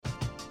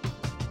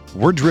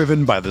We're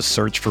driven by the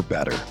search for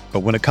better. But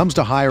when it comes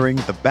to hiring,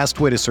 the best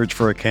way to search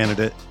for a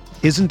candidate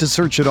isn't to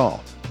search at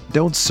all.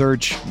 Don't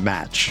search,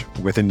 match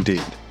with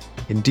Indeed.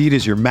 Indeed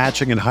is your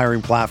matching and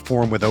hiring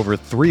platform with over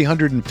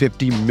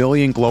 350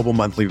 million global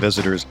monthly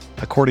visitors,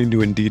 according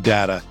to Indeed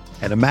data,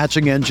 and a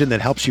matching engine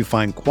that helps you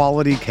find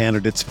quality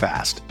candidates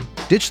fast.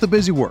 Ditch the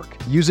busy work.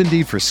 Use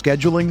Indeed for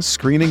scheduling,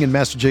 screening, and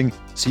messaging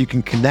so you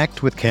can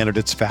connect with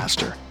candidates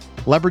faster.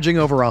 Leveraging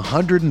over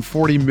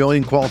 140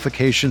 million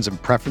qualifications and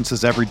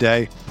preferences every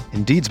day,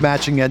 Indeed's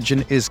matching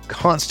engine is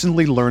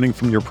constantly learning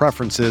from your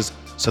preferences,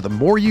 so the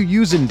more you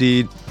use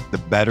Indeed, the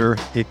better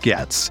it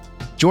gets.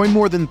 Join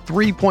more than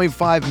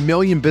 3.5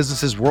 million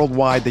businesses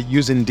worldwide that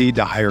use Indeed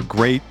to hire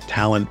great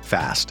talent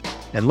fast.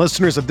 And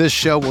listeners of this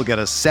show will get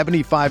a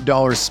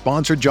 $75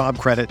 sponsored job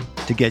credit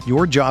to get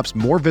your jobs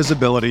more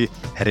visibility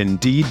at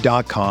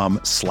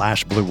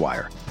Indeed.com/Blue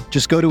Wire.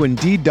 Just go to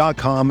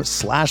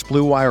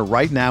Indeed.com/Blue Wire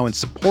right now and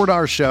support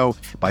our show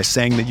by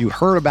saying that you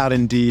heard about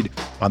Indeed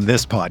on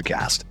this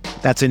podcast.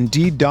 That's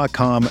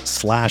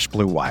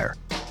Indeed.com/Blue Wire.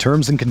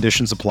 Terms and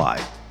conditions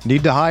apply.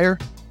 Need to hire?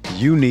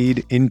 You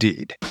need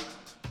Indeed.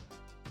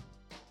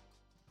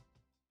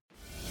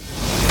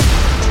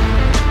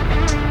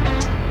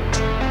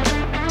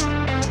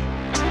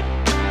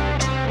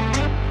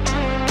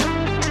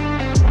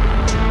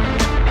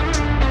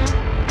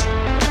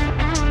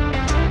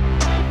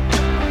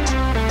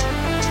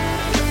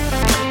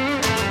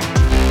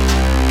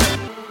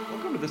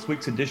 This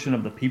week's edition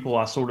of the People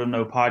I Sort of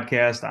Know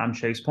podcast. I'm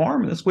Chase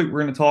Parham, and this week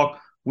we're going to talk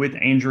with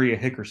Andrea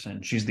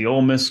Hickerson. She's the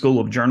Ole Miss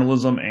School of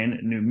Journalism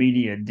and New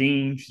Media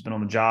Dean. She's been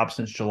on the job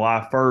since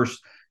July 1st,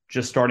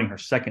 just starting her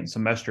second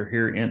semester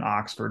here in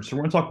Oxford. So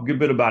we're going to talk a good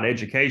bit about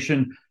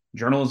education,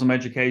 journalism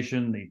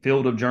education, the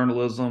field of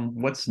journalism,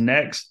 what's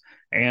next,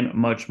 and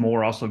much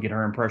more. Also get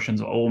her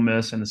impressions of Ole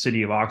Miss and the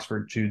city of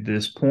Oxford to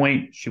this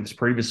point. She was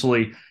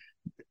previously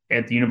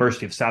at the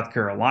University of South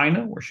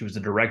Carolina, where she was the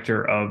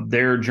director of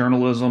their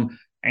journalism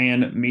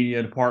and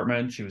media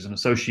department. She was an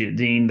associate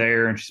dean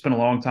there, and she spent a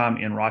long time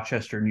in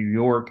Rochester, New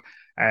York,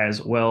 as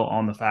well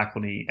on the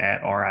faculty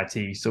at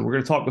RIT. So we're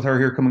going to talk with her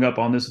here coming up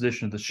on this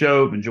edition of the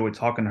show. I've enjoyed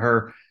talking to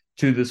her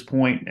to this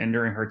point and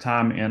during her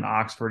time in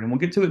Oxford, and we'll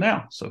get to it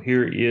now. So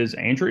here is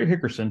Andrea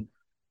Hickerson,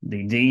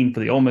 the dean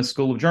for the Ole Miss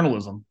School of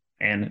Journalism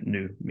and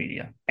New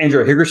Media.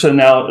 Andrea Hickerson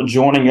now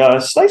joining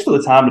us. Thanks for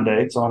the time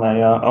today. It's on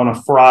a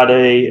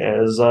Friday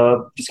as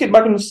just getting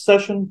back into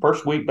session.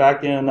 First week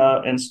back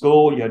in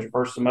school. You had your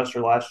first semester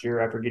last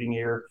year after getting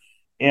here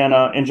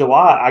in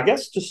July. I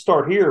guess just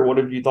start here. What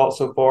have you thought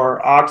so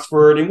far,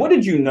 Oxford, and what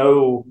did you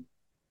know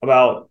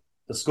about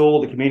the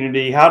school, the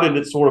community? How did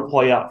it sort of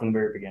play out from the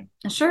very beginning?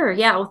 Sure.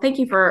 Yeah. Well, thank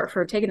you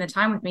for taking the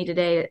time with me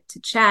today to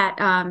chat.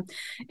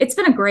 It's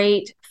been a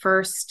great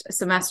first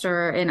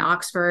semester in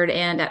Oxford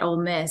and at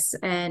Ole Miss.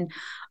 And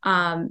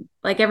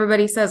like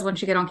everybody says, once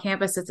you get on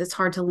campus, it's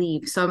hard to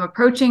leave. So I'm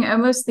approaching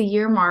almost the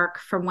year mark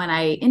from when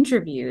I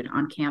interviewed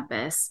on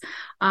campus.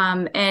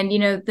 And, you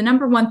know, the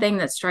number one thing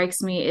that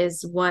strikes me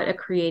is what a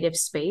creative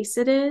space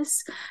it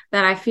is,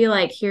 that I feel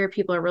like here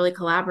people are really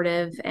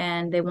collaborative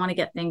and they want to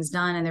get things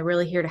done and they're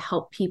really here to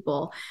help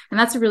people. And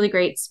that's a really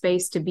great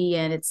space to be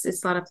in.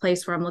 It's not a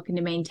place where I'm looking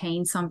to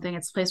maintain something.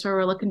 It's a place where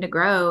we're looking to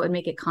grow and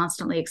make it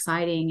constantly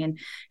exciting. And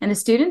the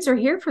students are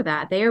here for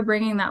that. They are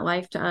bringing that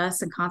life to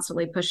us and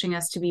constantly pushing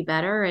us to be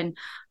better. And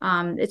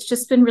it's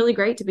just been really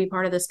great to be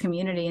part of this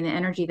community and the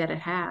energy that it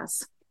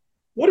has.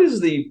 What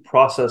does the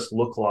process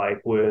look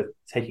like with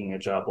taking a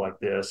job like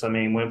this? I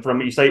mean, when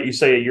from you say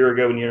a year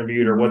ago when you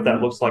interviewed, or what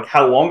that looks like,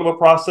 how long of a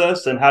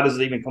process, and how does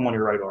it even come on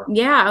your radar?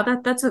 Yeah,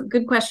 that's a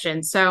good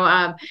question.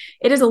 So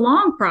it is a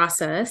long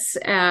process.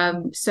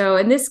 So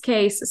in this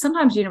case,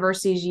 sometimes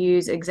universities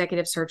use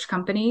executive search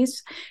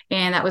companies,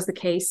 and that was the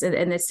case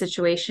in this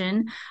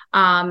situation.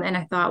 And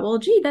I thought, well,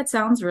 gee, that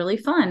sounds really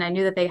fun. I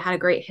knew that they had a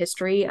great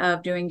history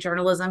of doing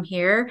journalism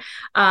here.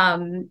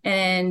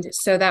 And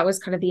so that was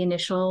kind of the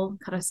initial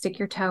kind of stick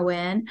your toe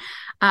in.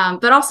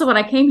 But also when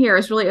I came here,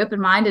 I was really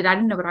open-minded. I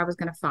didn't know what I was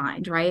going to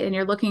find, right? And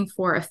you're looking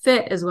for a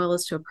fit as well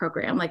as to a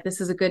program. Like, this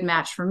is a good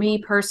match for me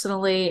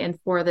personally and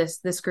for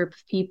this group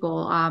of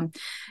people.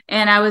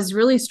 And I was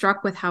really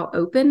struck with how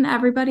open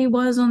everybody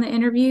was on the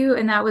interview.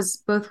 And that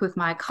was both with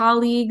my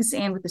colleagues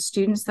and with the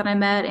students that I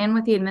met and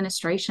with the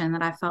administration,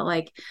 that I felt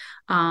like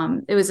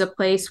it was a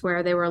place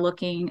where they were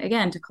looking,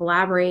 again, to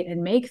collaborate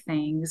and make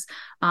things.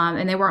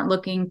 And they weren't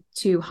looking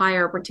to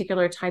hire a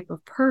particular type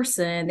of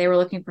person. They were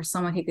looking for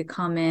someone who could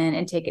come in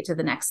and take it to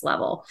the next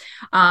level.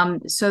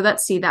 So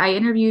let's see, I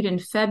interviewed in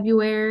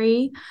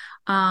February.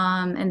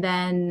 And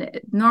then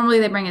normally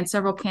they bring in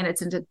several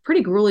candidates into a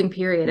pretty grueling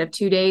period of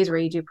 2 days where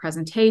you do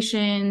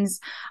presentations,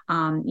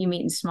 you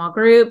meet in small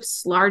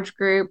groups, large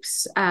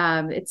groups.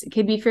 It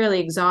can be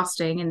fairly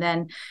exhausting. And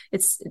then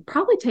it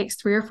probably takes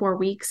 3 or 4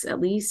 weeks at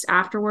least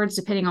afterwards,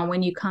 depending on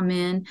when you come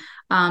in,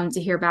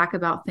 to hear back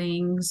about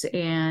things.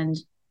 And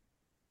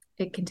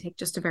it can take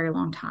just a very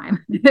long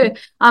time,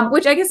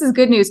 which I guess is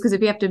good news, because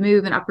if you have to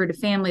move and uproot a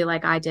family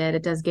like I did,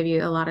 it does give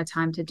you a lot of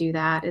time to do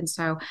that. And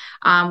so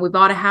we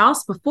bought a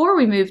house before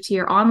we moved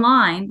here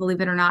online,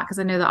 believe it or not, because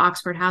I know the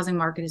Oxford housing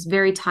market is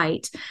very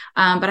tight.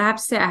 But I have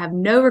to say, I have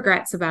no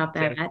regrets about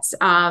that.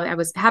 I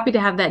was happy to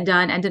have that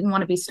done and didn't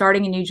want to be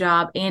starting a new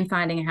job and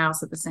finding a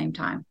house at the same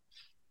time.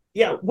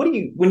 Yeah. When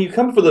you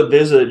come for the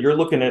visit, you're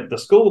looking at the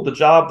school, the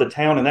job, the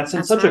town, and that's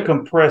in such a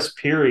compressed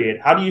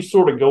period. How do you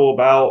sort of go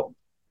about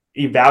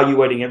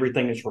evaluating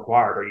everything that's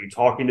required? Are you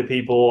talking to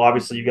people?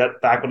 Obviously, you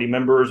got faculty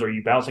members. Are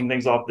you bouncing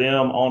things off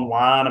them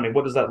online? I mean,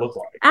 what does that look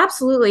like?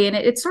 Absolutely. And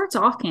it starts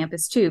off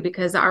campus too,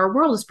 because our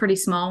world is pretty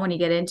small when you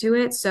get into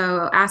it.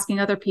 So asking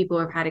other people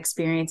who have had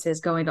experiences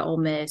going to Ole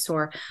Miss,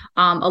 or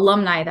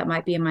alumni that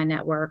might be in my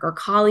network, or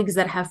colleagues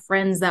that have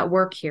friends that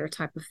work here,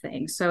 type of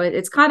thing. So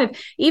it's kind of,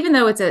 even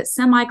though it's a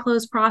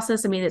semi-closed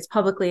process, I mean, it's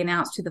publicly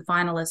announced who the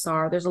finalists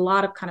are. There's a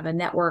lot of kind of a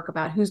network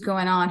about who's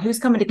going on, who's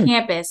coming to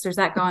campus. There's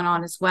that going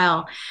on as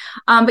well.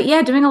 But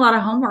yeah, doing a lot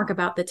of homework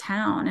about the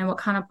town and what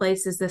kind of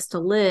place is this to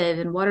live,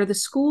 and what are the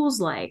schools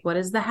like? What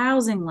is the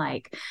housing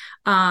like?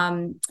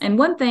 And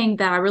one thing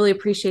that I really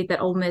appreciate that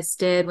Ole Miss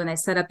did when they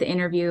set up the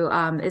interview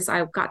is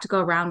I got to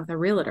go around with a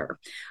realtor,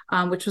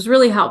 which was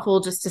really helpful,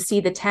 just to see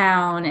the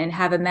town and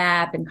have a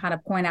map and kind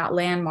of point out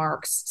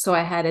landmarks. So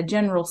I had a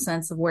general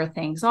sense of where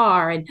things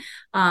are. And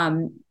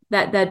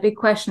that big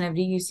question of,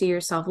 do you see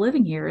yourself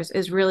living here,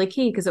 is really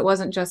key, because it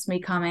wasn't just me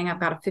coming. I've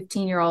got a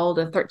 15-year-old,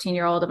 a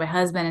 13-year-old, and my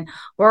husband, and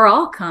we're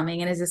all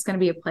coming. And is this going to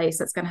be a place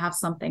that's going to have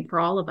something for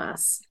all of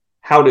us?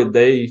 How did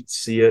they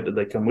see it? Did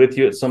they come with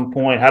you at some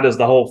point? How does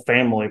the whole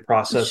family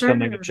process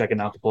coming and checking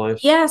out the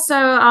place? Yeah. So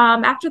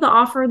after the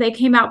offer, they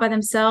came out by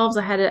themselves.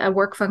 I had a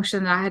work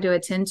function that I had to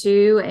attend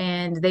to,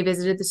 and they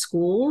visited the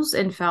schools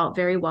and felt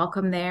very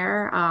welcome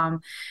there.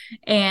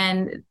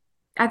 And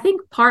I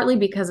think partly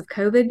because of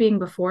COVID being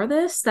before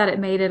this, that it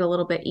made it a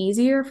little bit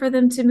easier for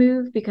them to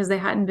move, because they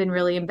hadn't been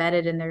really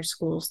embedded in their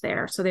schools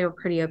there. So they were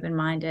pretty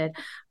open-minded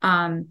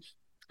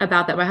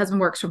about that. My husband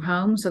works from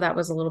home, so that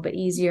was a little bit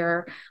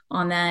easier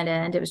on that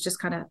end. It was just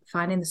kind of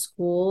finding the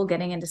school,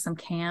 getting into some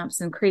camps,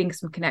 and creating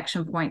some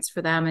connection points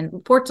for them.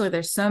 And fortunately,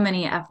 there's so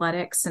many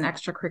athletics and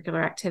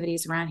extracurricular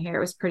activities around here. It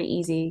was pretty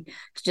easy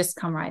to just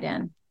come right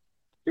in.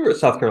 You were at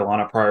South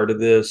Carolina prior to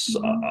this.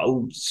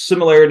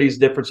 Similarities,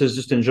 differences,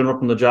 just in general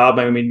from the job.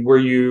 I mean, were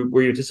you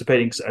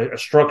anticipating a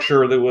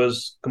structure that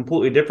was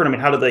completely different? I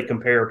mean, how do they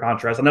compare or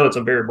contrast? I know it's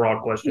a very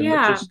broad question,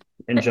 but just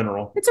in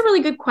general. It's a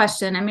really good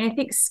question. I mean, I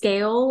think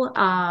scale,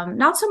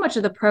 not so much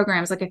of the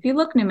programs. Like if you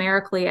look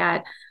numerically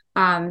at,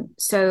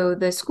 so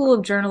the School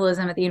of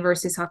Journalism at the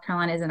University of South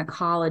Carolina isn't a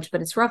college,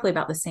 but it's roughly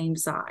about the same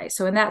size.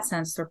 So in that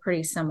sense, they're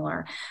pretty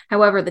similar.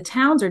 However, the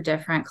towns are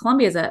different.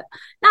 Columbia is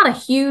not a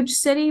huge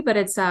city, but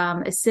it's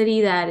a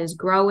city that is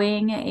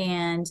growing,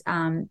 and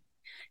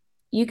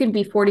you can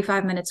be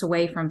 45 minutes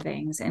away from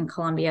things in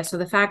Columbia. So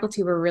the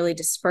faculty were really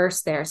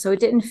dispersed there. So it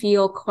didn't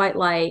feel quite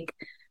like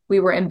we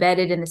were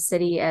embedded in the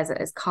city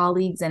as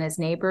colleagues and as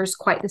neighbors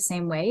quite the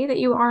same way that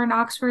you are in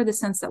Oxford, the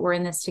sense that we're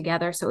in this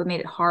together. So it made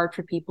it hard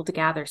for people to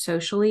gather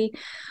socially.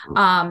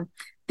 The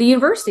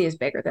university is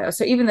bigger though.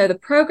 So even though the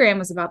program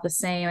was about the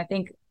same, I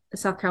think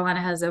South Carolina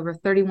has over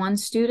 31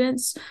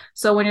 students.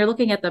 So when you're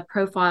looking at the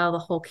profile of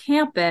the whole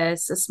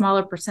campus, a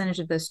smaller percentage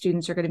of those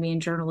students are going to be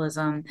in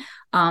journalism.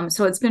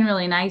 So it's been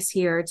really nice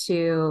here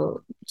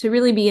to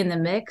really be in the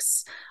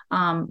mix.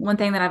 One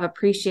thing that I've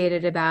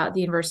appreciated about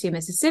the University of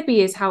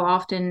Mississippi is how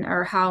often,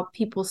 or how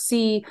people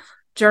see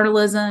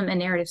journalism and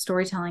narrative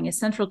storytelling is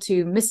central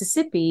to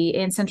Mississippi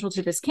and central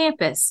to this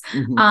campus.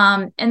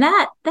 Mm-hmm. And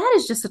that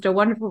is just such a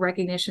wonderful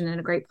recognition and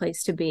a great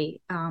place to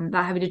be,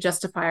 not having to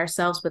justify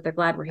ourselves, but they're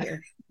glad we're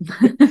here.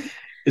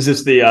 Is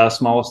this the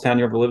smallest town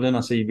you ever lived in?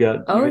 I see you've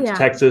got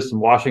Texas and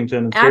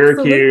Washington and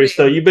Absolutely. Syracuse.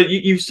 So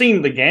you've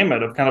seen the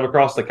gamut of kind of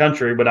across the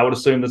country, but I would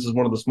assume this is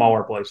one of the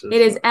smaller places. It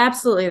is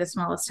absolutely the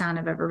smallest town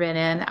I've ever been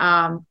in.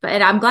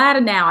 And I'm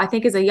glad now. I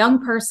think as a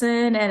young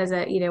person and as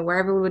where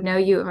everyone would know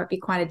you, it might be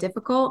quite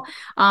difficult.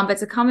 But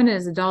to come in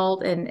as an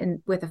adult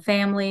and with a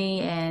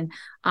family, and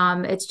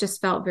it's just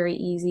felt very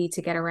easy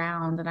to get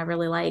around. And I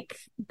really like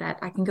that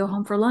I can go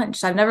home for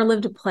lunch. I've never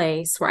lived a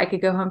place where I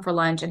could go home for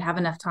lunch and have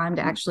enough time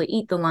to actually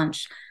eat the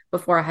lunch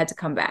before I had to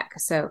come back.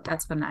 So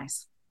that's been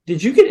nice.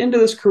 Did you get into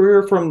this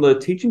career from the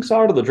teaching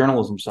side or the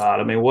journalism side?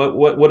 I mean,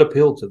 what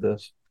appealed to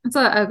this? That's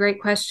a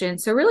great question.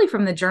 So really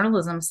from the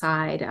journalism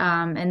side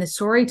and the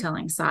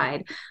storytelling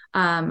side,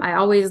 I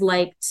always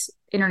liked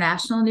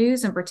international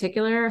news in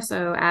particular.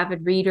 So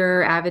avid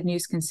reader, avid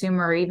news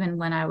consumer, even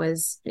when I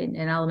was in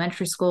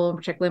elementary school,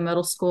 particularly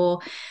middle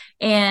school.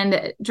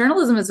 And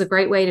journalism is a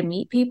great way to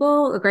meet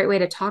people, a great way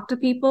to talk to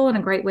people, and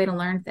a great way to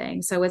learn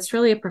things. So it's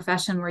really a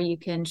profession where you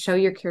can show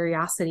your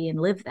curiosity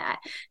and live that.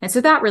 And so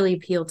that really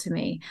appealed to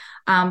me.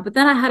 But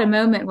then I had a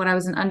moment when I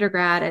was an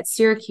undergrad at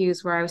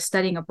Syracuse where I was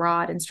studying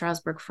abroad in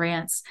Strasbourg,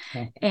 France.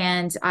 Okay.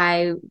 And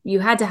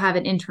you had to have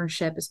an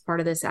internship as part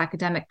of this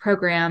academic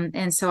program.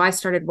 And so I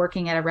started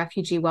working at a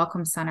refugee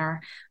welcome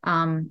center.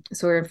 So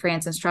we were in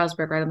France and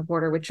Strasbourg, right on the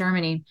border with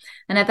Germany.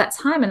 And at that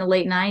time in the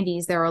late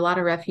 90s, there were a lot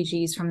of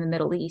refugees from the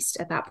Middle East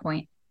at that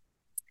point,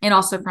 and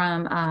also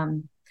from,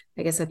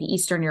 I guess, like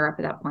Eastern Europe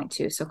at that point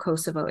too. So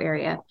Kosovo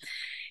area.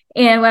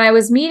 And when I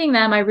was meeting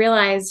them, I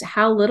realized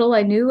how little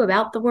I knew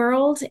about the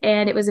world,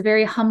 and it was a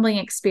very humbling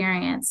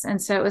experience.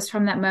 And so it was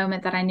from that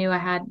moment that I knew I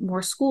had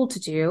more school to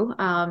do.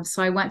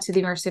 So I went to the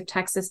University of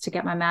Texas to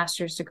get my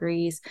master's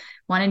degrees,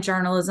 one in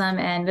journalism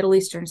and Middle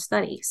Eastern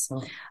studies,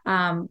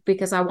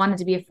 because I wanted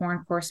to be a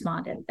foreign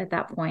correspondent at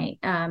that point.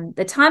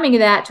 The timing of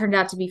that turned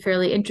out to be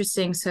fairly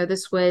interesting. So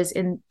this was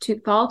in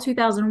fall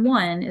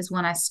 2001 is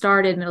when I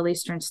started Middle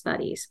Eastern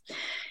studies.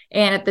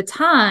 And at the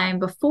time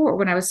before,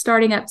 when I was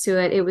starting up to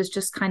it, it was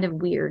just kind of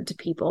weird to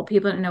people.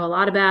 People didn't know a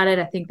lot about it.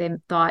 I think they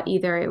thought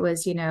either it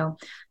was,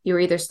 you were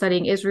either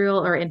studying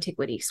Israel or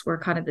antiquities were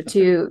kind of the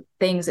two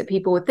things that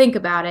people would think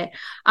about it.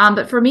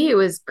 But for me, it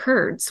was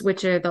Kurds,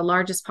 which are the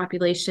largest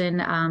population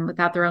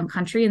without their own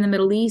country in the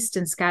Middle East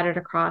and scattered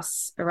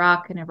across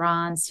Iraq and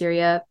Iran,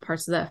 Syria,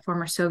 parts of the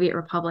former Soviet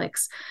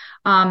republics.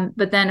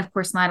 But then, of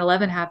course,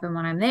 9/11 happened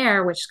when I'm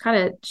there, which kind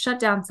of shut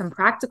down some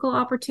practical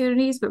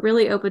opportunities, but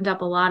really opened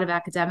up a lot of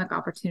academic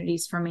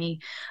opportunities for me.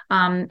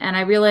 And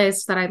I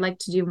realized that I'd like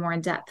to do more in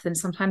depth. And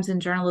sometimes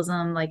in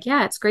journalism, like,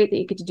 yeah, it's great that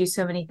you get to do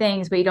so many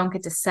things, but you don't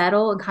get to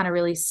settle and kind of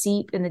really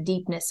seep in the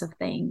deepness of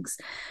things.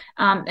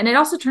 And it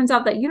also turns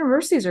out that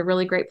universities are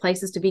really great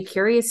places to be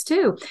curious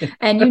too.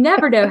 And you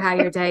never know how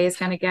your day is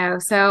going to go.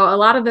 So a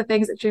lot of the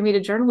things that drew me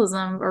to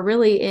journalism are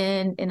really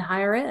in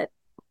higher ed.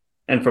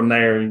 And from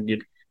there,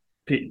 you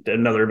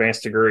another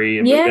advanced degree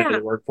and moved into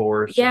the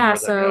workforce. Yeah,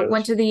 so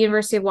went to the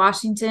University of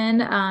Washington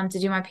to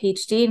do my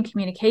PhD in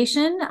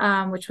communication,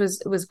 which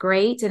was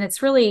great. And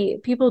it's really,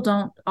 people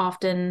don't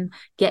often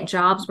get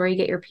jobs where you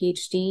get your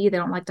PhD. They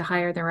don't like to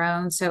hire their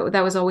own. So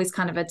that was always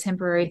kind of a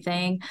temporary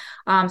thing.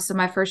 So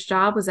my first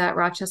job was at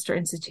Rochester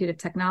Institute of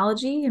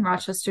Technology in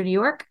Rochester, New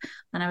York.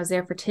 And I was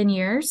there for 10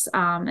 years.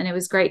 And it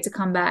was great to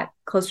come back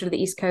closer to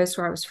the East Coast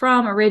where I was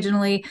from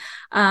originally,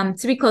 to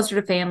be closer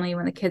to family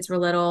when the kids were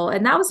little.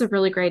 And that was a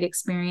really great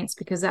experience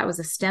because that was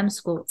a STEM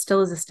school. It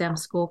still is a STEM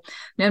school,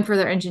 known for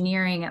their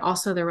engineering and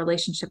also their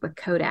relationship with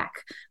Kodak.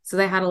 So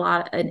they had a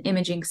lot of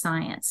imaging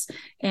science.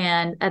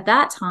 And at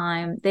that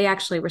time, they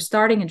actually were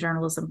starting a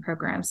journalism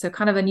program. So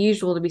kind of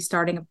unusual to be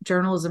starting a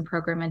journalism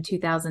program in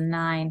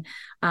 2009.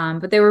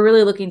 But they were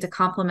really looking to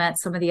complement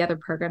some of the other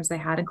programs they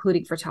had,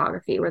 including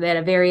photography, where they had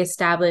a very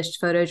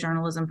established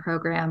photojournalism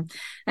program.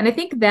 And I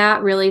think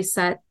that really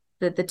set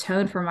the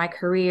tone for my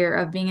career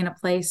of being in a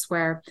place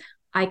where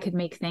I could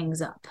make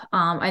things up,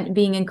 and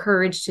being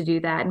encouraged to do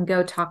that and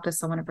go talk to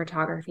someone in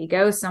photography,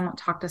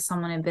 talk to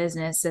someone in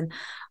business. And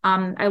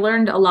I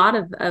learned a lot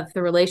of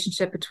the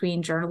relationship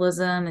between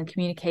journalism and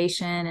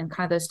communication and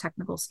kind of those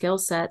technical skill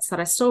sets that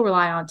I still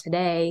rely on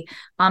today,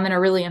 and are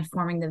really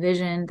informing the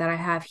vision that I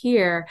have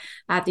here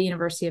at the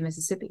University of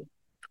Mississippi.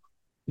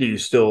 Do you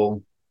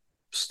still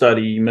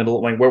study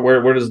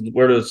where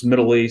does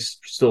Middle East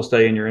still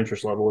stay in your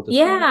interest level at this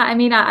point? I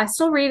mean, I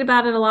still read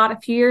about it a lot. A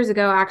few years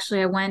ago,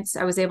 actually,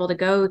 I was able to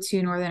go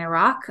to Northern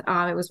Iraq.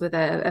 It was with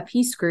a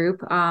peace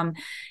group.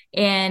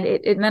 And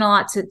it meant a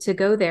lot to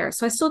go there.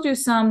 So I still do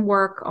some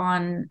work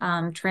on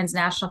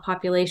transnational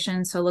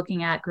populations. So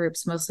looking at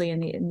groups mostly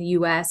in the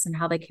US and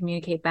how they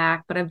communicate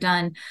back. But I've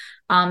done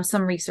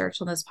some research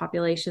on those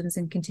populations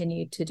and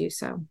continue to do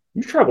so.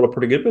 You traveled a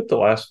pretty good bit the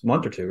last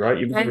month or two, right?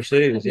 You've been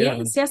overseas.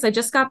 Yeah. Yes. I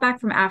just got back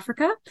from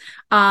Africa.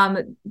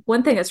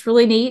 One thing that's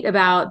really neat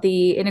about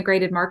the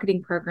integrated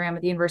marketing program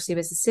at the University of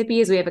Mississippi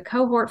is we have a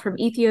cohort from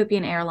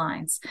Ethiopian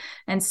Airlines.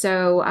 And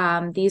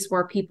so these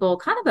were people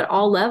kind of at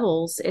all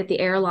levels at the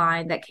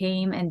airline that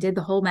came and did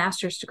the whole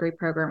master's degree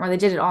program, or they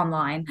did it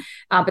online,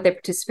 but they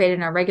participated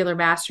in our regular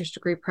master's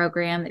degree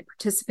program. They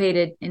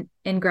participated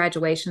in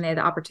graduation. They had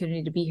the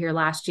opportunity to be here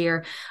last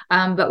year.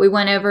 But we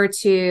went over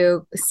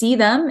to see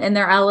them in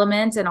their element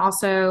and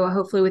also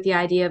hopefully with the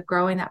idea of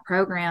growing that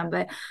program.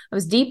 But I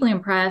was deeply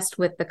impressed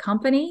with the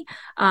company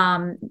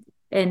and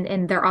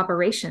their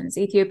operations.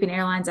 Ethiopian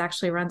Airlines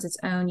actually runs its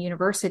own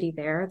university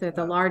there. They're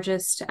the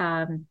largest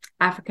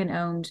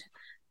African-owned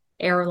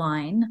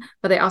airline,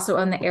 but they also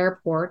own the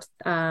airport.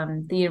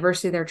 The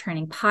university, they're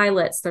training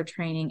pilots, they're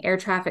training air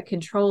traffic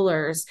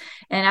controllers,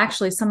 and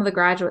actually some of the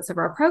graduates of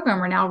our program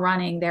are now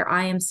running their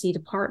IMC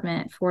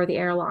department for the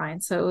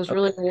airline. So it was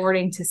really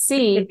rewarding to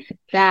see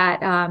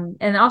that.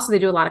 And also they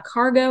do a lot of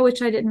cargo,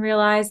 which I didn't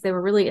realize. They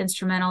were really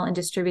instrumental in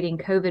distributing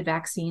COVID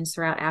vaccines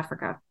throughout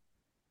Africa.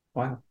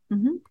 Wow.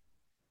 Mm-hmm.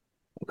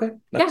 Okay.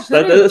 That's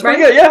pretty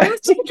good. Yeah.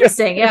 That's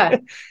interesting. Yeah.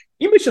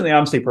 You mentioned the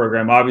IMC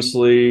program,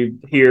 obviously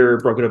here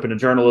broken up into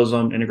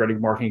journalism,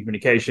 integrated marketing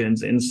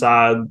communications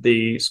inside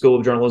the School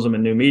of Journalism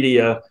and New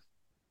Media,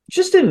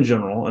 just in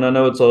general. And I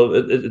know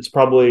it's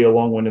probably a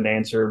long-winded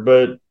answer,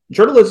 but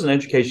journalism and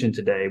education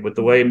today, with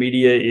the way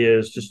media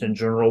is just in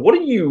general, what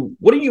are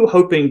you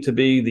hoping to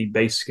be the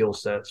base skill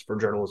sets for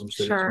journalism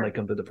students when they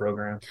come through the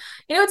program?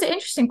 It's an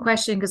interesting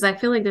question because I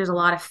feel like there's a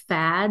lot of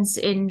fads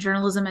in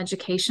journalism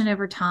education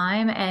over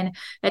time, and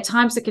at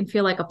times it can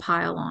feel like a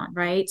pile on,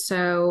 right?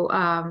 So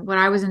when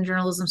I was in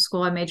journalism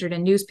school, I majored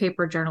in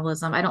newspaper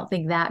journalism. I don't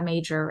think that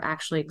major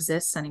actually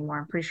exists anymore.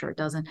 I'm pretty sure it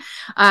doesn't.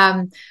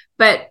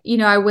 But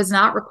I was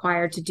not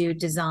required to do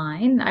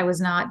design. I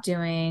was not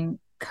doing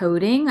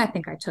coding. I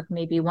think I took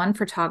maybe one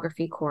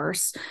photography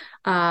course.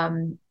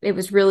 It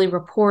was really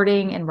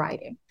reporting and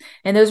writing.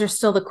 And those are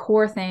still the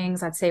core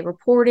things. I'd say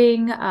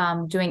reporting,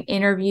 doing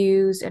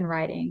interviews, and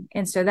writing.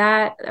 And so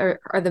that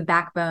are the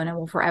backbone and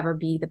will forever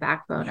be the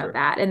backbone of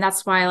that. And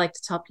that's why I like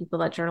to tell people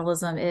that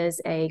journalism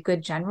is a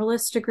good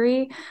generalist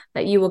degree,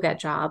 that you will get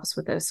jobs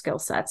with those skill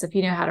sets. If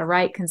you know how to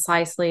write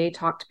concisely,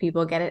 talk to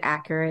people, get it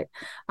accurate,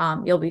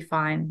 you'll be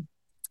fine.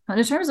 And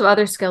in terms of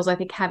other skills, I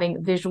think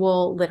having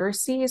visual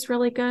literacy is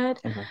really good.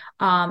 And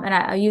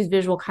I use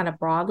visual kind of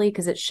broadly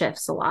because it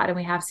shifts a lot. And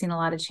we have seen a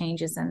lot of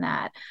changes in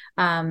that,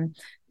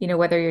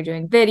 whether you're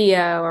doing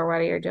video or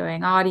whether you're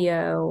doing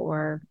audio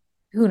or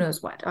who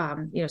knows what,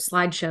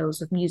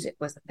 slideshows with music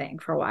was a thing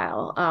for a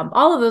while.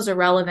 All of those are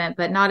relevant,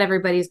 but not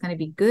everybody's going to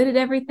be good at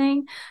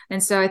everything.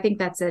 And so I think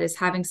that's it, is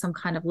having some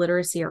kind of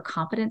literacy or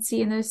competency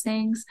in those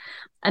things.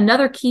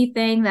 Another key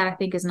thing that I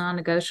think is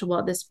non-negotiable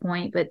at this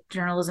point, but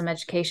journalism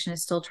education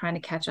is still trying to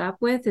catch up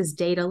with, is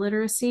data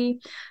literacy.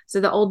 So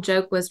the old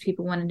joke was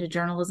people went into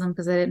journalism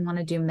because they didn't want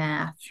to do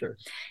math. Sure.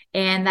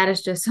 And that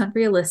is just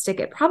unrealistic.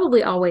 It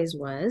probably always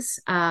was.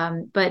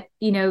 But,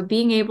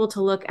 being able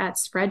to look at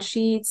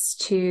spreadsheets,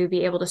 to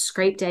be able to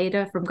scrape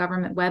data from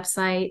government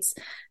websites,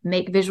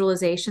 make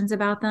visualizations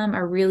about them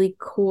are really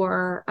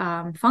core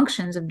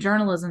functions of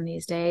journalism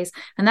these days.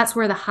 And that's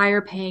where the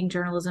higher paying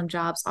journalism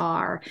jobs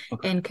are,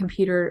 in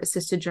computer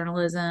assisted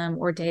journalism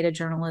or data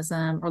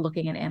journalism or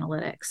looking at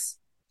analytics.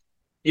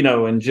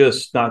 And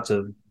just not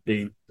to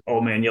be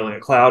old man yelling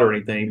at cloud or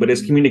anything, but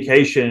as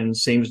communication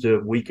seems to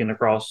have weakened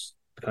across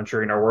the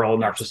country and our world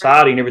and our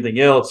society and everything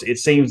else, it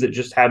seems that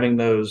just having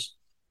those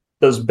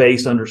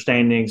base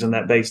understandings and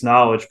that base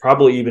knowledge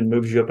probably even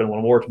moves you up in a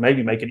little more to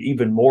maybe make it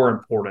even more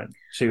important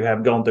to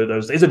have gone through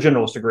those. It's a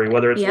generalist degree,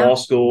 whether it's law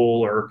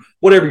school or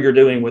whatever you're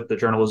doing with the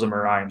journalism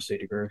or IMC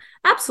degree.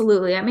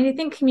 Absolutely. I mean, I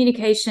think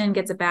communication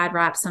gets a bad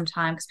rap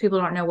sometimes because people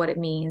don't know what it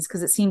means,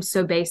 because it seems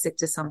so basic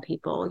to some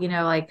people.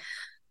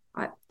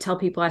 I tell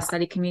people I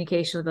study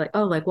communication, like,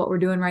 oh, like what we're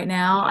doing right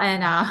now.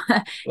 And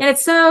and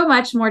it's so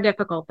much more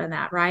difficult than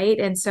that, right?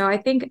 And so I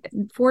think,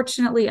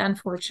 unfortunately,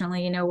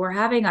 we're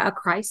having a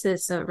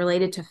crisis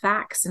related to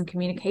facts and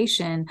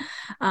communication.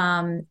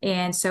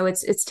 And so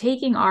it's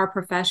taking our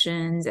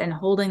professions and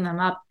holding them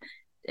up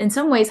in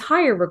some ways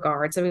higher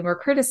regards. I mean, we're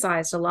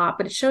criticized a lot,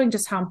 but it's showing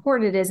just how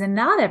important it is, and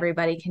not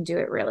everybody can do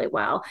it really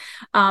well.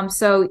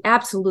 So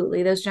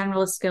absolutely, those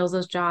generalist skills,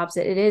 those jobs,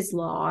 it is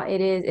law,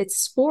 it's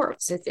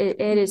sports, it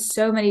is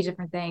so many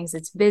different things.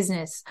 It's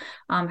business.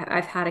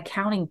 I've had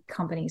accounting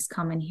companies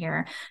come in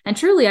here, and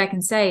truly I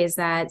can say is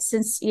that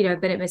since I've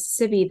been at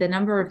Mississippi, the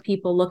number of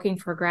people looking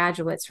for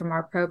graduates from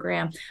our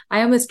program,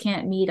 I almost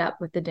can't meet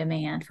up with the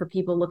demand for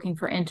people looking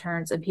for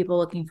interns and people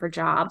looking for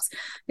jobs.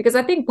 Because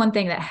I think one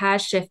thing that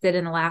has shifted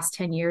in the last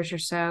 10 years or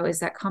so is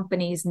that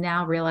companies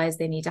now realize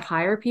they need to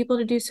hire people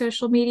to do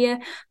social media.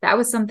 That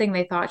was something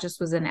they thought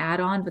just was an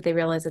add-on, but they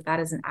realize that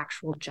is an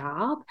actual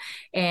job,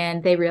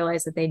 and they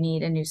realize that they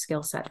need a new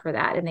skill set for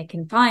that, and they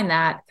can find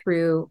that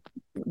through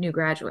new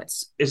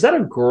graduates. Is that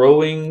a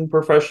growing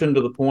profession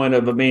to the point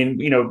of,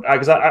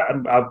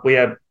 because we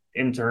have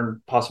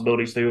intern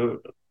possibilities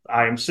through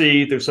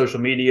IMC, through social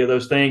media,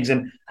 those things,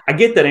 and I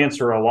get that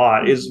answer a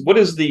lot. What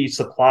is the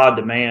supply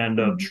demand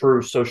of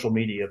true social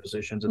media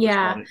positions at this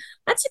point?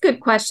 That's a good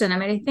question. I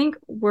mean, I think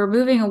we're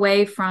moving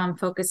away from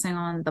focusing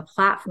on the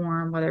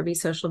platform, whether it be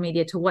social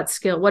media, to what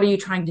are you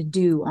trying to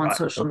do on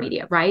social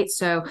media, right?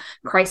 So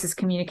crisis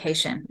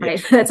communication,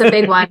 right? That's a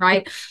big one,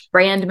 right?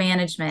 Brand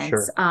management,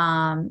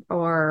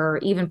 or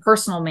even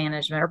personal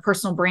management or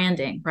personal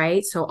branding,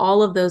 right? So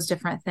all of those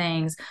different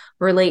things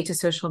relate to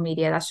social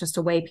media. That's just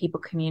a way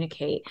people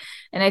communicate.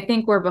 And I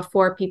think where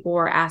before people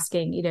were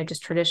asking,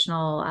 just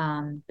traditional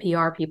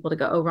PR people to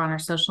go over on our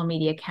social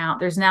media account,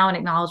 there's now an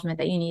acknowledgement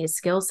that you need a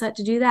skill set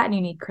to do that, and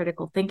you need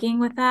critical thinking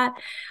with that.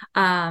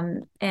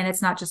 And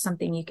it's not just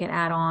something you can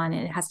add on.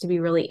 It has to be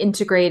really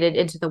integrated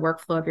into the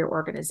workflow of your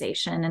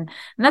organization. And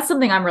that's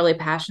something I'm really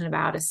passionate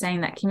about, is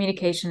saying that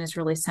communication is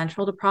really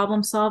central to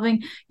problem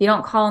solving. You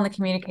don't call in the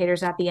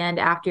communicators at the end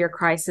after your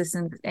crisis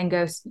and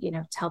go,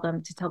 tell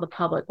the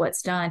public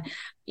what's done.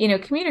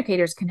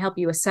 Communicators can help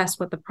you assess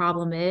what the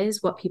problem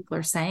is, what people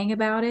are saying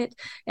about it,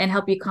 and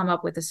help you come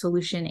up with a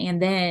solution, and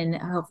then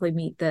hopefully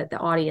meet the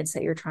audience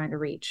that you're trying to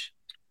reach.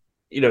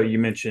 You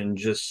mentioned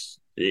just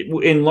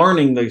in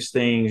learning those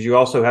things, you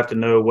also have to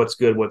know what's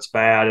good, what's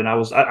bad. And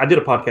I did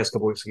a podcast a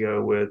couple weeks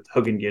ago with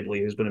Hogan Gidley,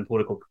 who's been in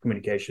political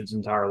communications his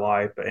entire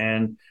life.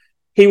 And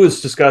he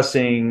was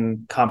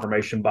discussing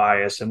confirmation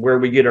bias and where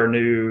we get our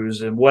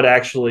news and what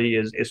actually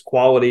is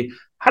quality.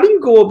 How do you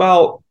go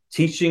about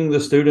teaching the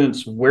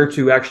students where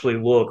to actually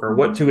look or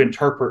what to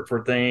interpret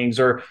for things,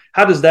 or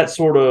how does that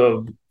sort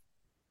of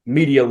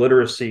media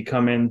literacy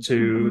come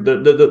into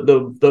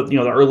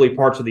the early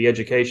parts of the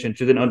education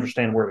to then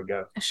understand where to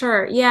go?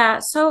 Sure. Yeah.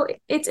 So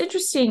it's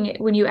interesting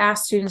when you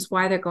ask students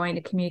why they're going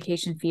to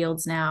communication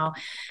fields now.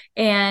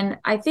 And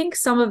I think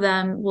some of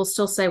them will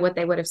still say what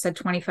they would have said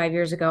 25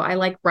 years ago. I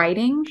like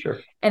writing.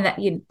 Sure.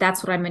 And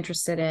that's what I'm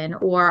interested in.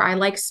 Or I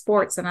like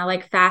sports and I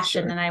like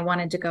fashion, Sure. and I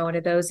wanted to go into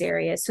those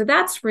areas. So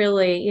that's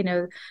really,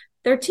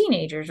 they're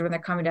teenagers when they're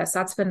coming to us.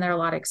 That's been their a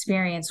lot of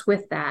experience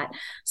with that.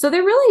 So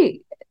they're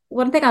really,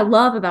 one thing I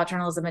love about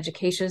journalism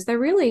education is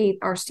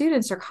our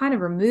students are kind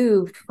of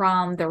removed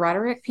from the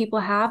rhetoric people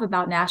have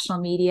about national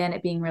media and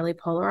it being really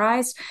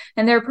polarized.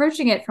 And they're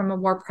approaching it from a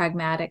more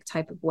pragmatic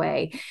type of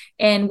way.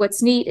 And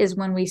what's neat is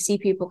when we see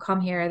people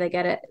come here,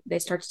 they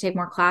start to take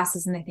more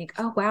classes and they think,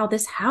 oh, wow,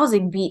 this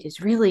housing beat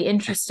is really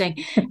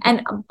interesting.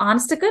 And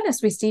honest to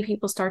goodness, we see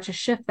people start to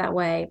shift that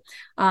way.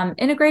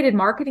 Integrated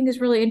marketing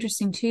is really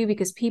interesting too,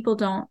 because people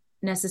don't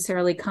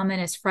necessarily come in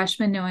as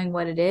freshmen knowing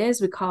what it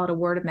is. We call it a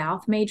word of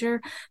mouth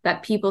major,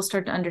 that people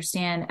start to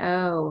understand,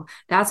 oh,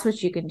 that's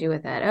what you can do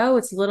with that. Oh,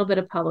 it's a little bit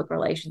of public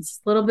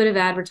relations, a little bit of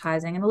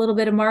advertising, and a little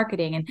bit of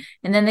marketing.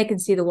 And then they can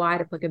see the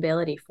wide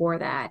applicability for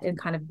that and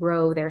kind of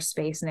grow their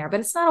space in there. But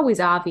it's not always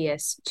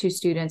obvious to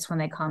students when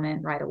they come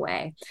in right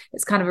away.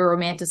 It's kind of a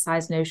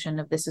romanticized notion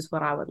of this is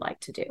what I would like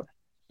to do.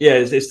 Yeah,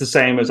 it's the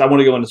same as I want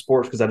to go into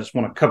sports because I just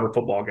want to cover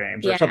football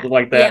games or something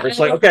like that. Yeah. It's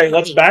like, okay,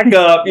 let's back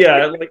up.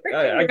 Yeah, I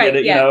get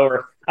it,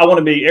 or I want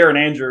to be Aaron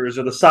Andrews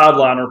or the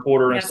sideline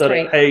reporter instead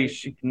of, hey,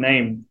 she can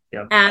name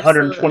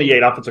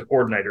 128 offensive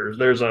coordinators.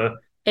 There's a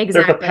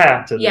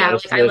path to this. Yeah,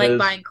 I like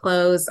buying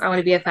clothes. I want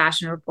to be a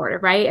fashion reporter,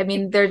 right? I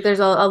mean, there's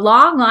a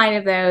long line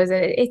of those.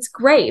 And it's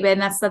great. And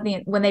that's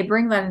something, when they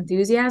bring that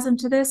enthusiasm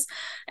to this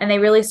and they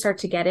really start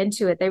to get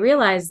into it, they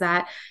realize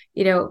that,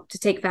 to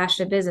take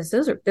fashion and business,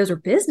 those are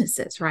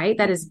businesses, right?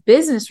 That is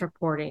business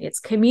reporting. It's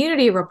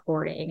community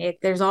reporting.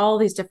 There's all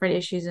these different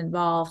issues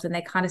involved, and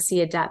they kind of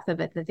see a depth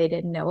of it that they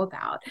didn't know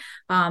about.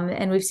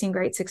 And we've seen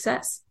great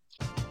success.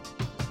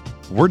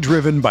 We're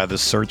driven by the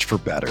search for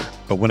better.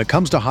 But when it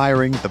comes to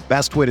hiring, the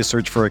best way to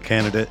search for a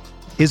candidate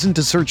isn't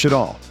to search at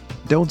all.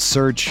 Don't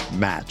search,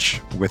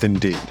 match with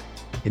Indeed.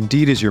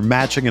 Indeed is your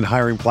matching and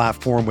hiring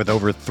platform with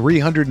over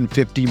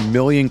 350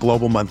 million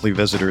global monthly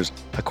visitors,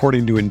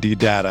 according to Indeed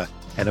data,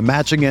 and a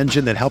matching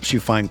engine that helps you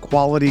find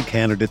quality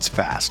candidates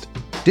fast.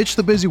 Ditch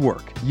the busy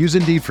work. Use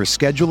Indeed for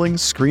scheduling,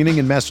 screening,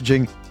 and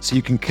messaging so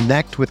you can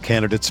connect with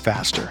candidates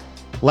faster.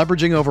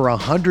 Leveraging over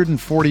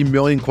 140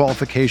 million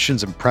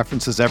qualifications and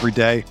preferences every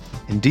day,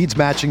 Indeed's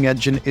matching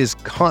engine is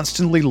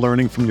constantly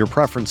learning from your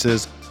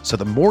preferences, so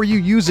the more you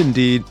use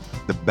Indeed,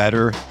 the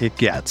better it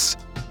gets.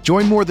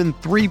 Join more than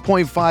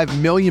 3.5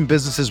 million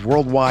businesses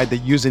worldwide that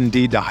use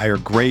Indeed to hire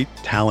great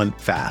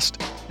talent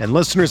fast. And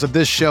listeners of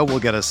this show will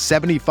get a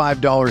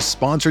 $75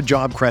 sponsored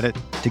job credit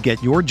to get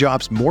your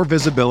jobs more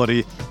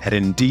visibility at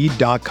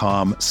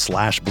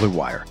Indeed.com/Blue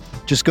Wire.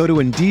 Just go to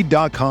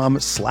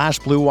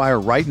Indeed.com/Blue Wire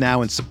right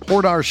now and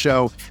support our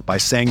show by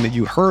saying that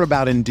you heard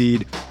about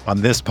Indeed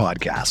on this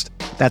podcast.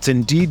 That's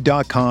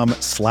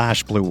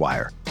Indeed.com/Blue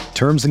Wire.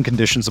 Terms and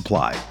conditions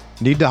apply.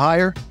 Need to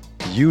hire?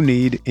 You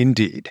need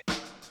Indeed.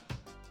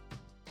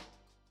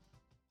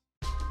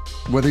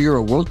 Whether you're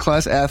a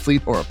world-class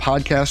athlete or a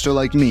podcaster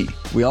like me,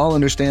 we all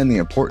understand the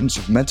importance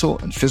of mental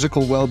and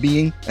physical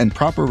well-being and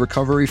proper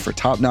recovery for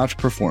top-notch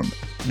performance.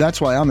 That's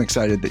why I'm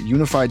excited that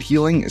Unified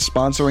Healing is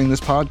sponsoring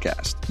this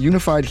podcast.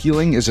 Unified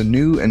Healing is a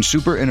new and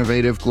super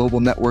innovative global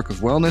network of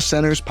wellness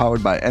centers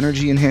powered by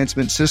Energy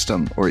Enhancement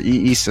System, or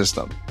EE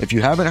System. If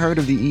you haven't heard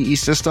of the EE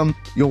System,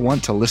 you'll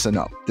want to listen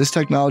up. This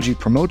technology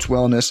promotes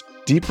wellness,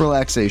 deep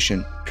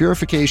relaxation,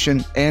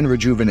 purification, and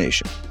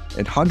rejuvenation.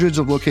 In hundreds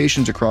of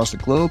locations across the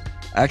globe,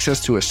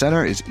 access to a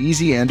center is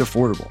easy and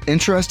affordable.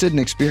 Interested in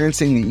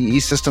experiencing the EE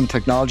System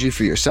technology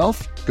for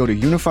yourself? Go to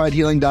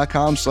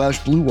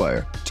unifiedhealing.com/Blue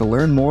Wire to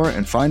learn more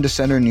and find a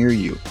center near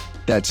you.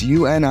 That's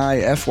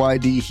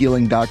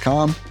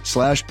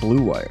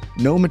UNIFYDhealing.com/Blue Wire.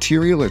 No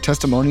material or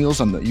testimonials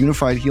on the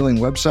Unified Healing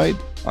website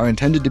are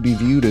intended to be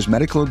viewed as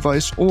medical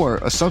advice or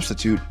a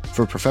substitute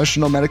for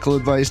professional medical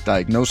advice,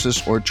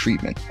 diagnosis, or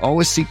treatment.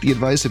 Always seek the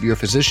advice of your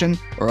physician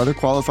or other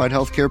qualified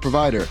healthcare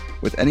provider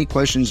with any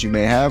questions you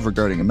may have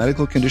regarding a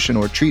medical condition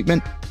or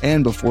treatment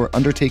and before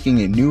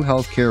undertaking a new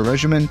healthcare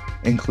regimen,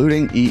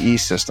 including EE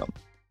System.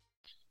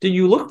 Do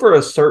you look for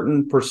a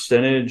certain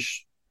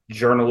percentage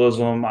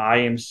journalism,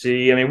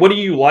 IMC? I mean, what do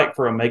you like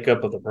for a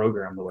makeup of the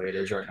program the way it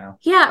is right now?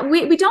 Yeah,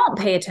 we don't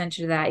pay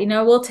attention to that.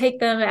 We'll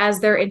take them as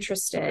they're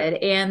interested.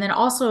 And then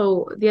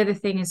also the other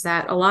thing is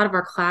that a lot of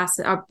our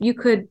classes,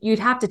 you'd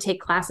have to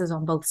take classes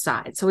on both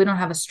sides. So we don't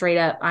have a straight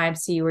up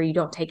IMC where you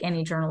don't take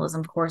any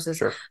journalism courses.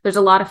 Sure. There's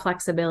a lot of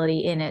flexibility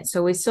in it.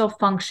 So we still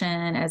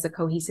function as a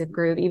cohesive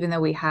group, even though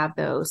we have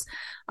those.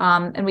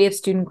 And we have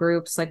student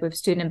groups, like we have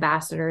student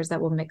ambassadors that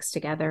will mix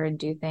together and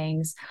do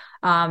things.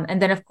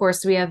 And then, of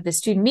course, we have the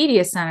student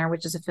Media Center,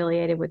 which is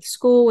affiliated with the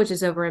school, which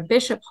is over in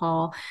Bishop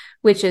Hall,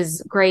 which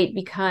is great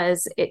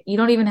because you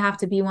don't even have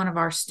to be one of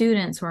our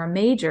students or a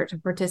major to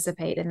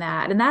participate in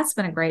that. And that's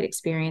been a great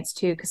experience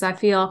too, because I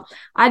feel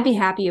I'd be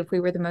happy if we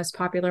were the most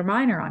popular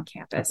minor on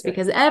campus,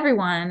 because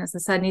everyone, as I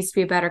said, needs to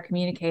be a better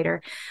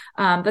communicator.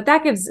 But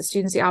that gives the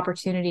students the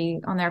opportunity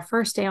on their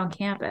first day on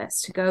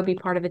campus to go be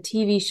part of a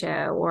TV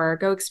show or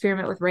go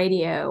experiment with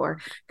radio or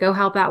go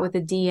help out with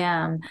a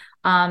DM.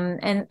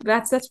 And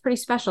that's pretty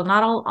special.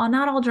 Not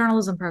all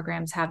journalism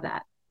programs have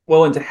that.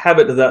 Well, and to have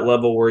it to that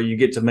level where you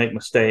get to make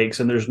mistakes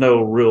and there's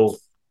no real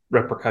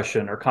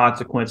repercussion or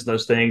consequence of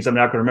those things. I mean,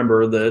 I can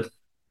remember that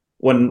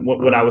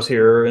when I was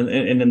here and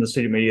in the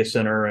Student Media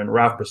Center, and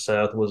Ralph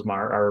Brisseth was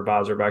our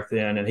advisor back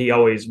then, and he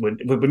always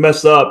would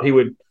mess up. He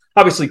would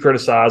obviously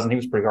criticize, and he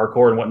was pretty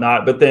hardcore and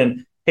whatnot. But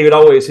then he would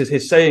always,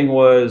 his saying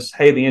was,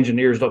 "Hey, the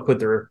engineers don't put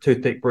their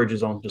toothpick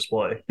bridges on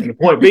display." And the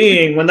point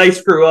being, when they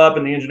screw up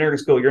in the engineering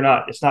school,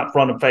 it's not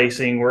front and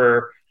facing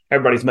where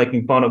everybody's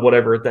making fun of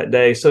whatever at that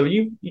day. So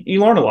you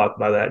learn a lot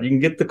by that. You can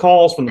get the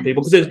calls from the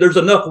people because there's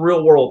enough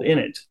real world in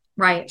it.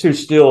 Right. To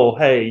still,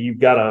 hey, you've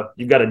got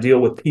to deal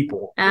with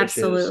people.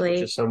 Absolutely.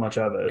 Which is so much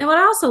of it. And what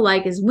I also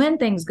like is when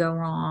things go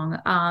wrong,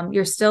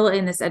 you're still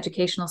in this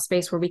educational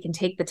space where we can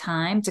take the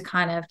time to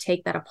kind of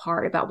take that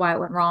apart about why it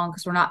went wrong,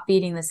 because we're not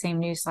feeding the same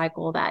news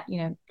cycle that,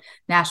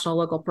 national,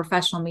 local,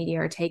 professional media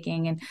are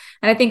taking. And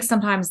I think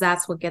sometimes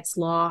that's what gets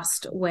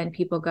lost when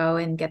people go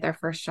and get their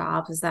first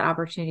jobs, is that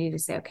opportunity to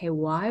say, okay,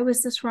 why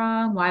was this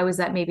wrong? Why was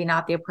that maybe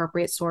not the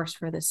appropriate source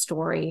for this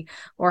story?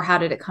 Or how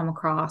did it come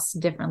across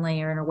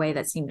differently or in a way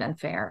that seemed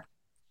unfair?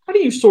 How do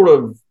you sort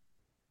of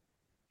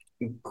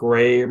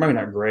grade, or maybe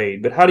not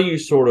grade, but how do you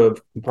sort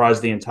of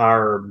comprise the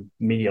entire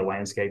media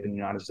landscape in the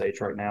United States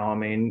right now? I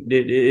mean,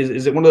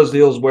 is it one of those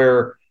deals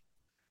where,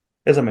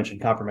 as I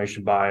mentioned,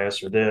 confirmation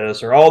bias or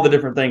this or all the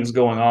different things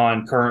going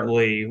on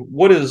currently, I'm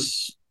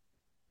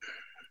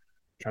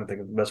trying to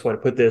think of the best way to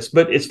put this,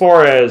 but as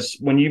far as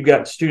when you've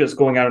got students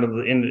going out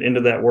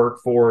into that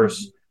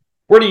workforce,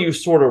 where do you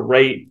sort of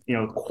rate,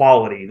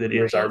 quality that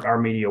is our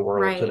media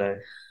world today?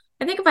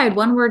 I think if I had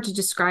one word to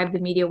describe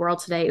the media world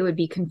today, it would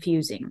be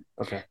confusing.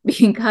 Okay.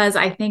 Because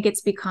I think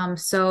it's become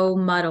so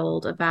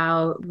muddled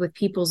with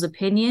people's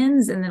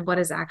opinions and then what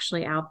is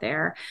actually out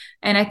there.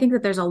 And I think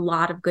that there's a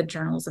lot of good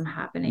journalism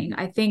happening.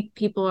 I think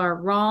people are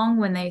wrong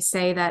when they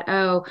say that,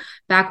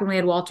 back when we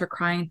had Walter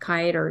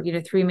Cronkite or,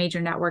 3 major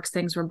networks,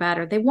 things were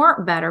better. They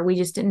weren't better. We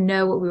just didn't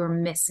know what we were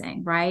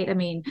missing, right? I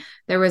mean,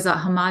 there was a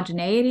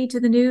homogeneity to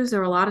the news. There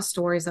were a lot of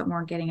stories that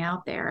weren't getting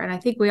out there. And I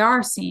think we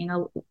are seeing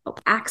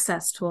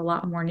access to a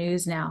lot more news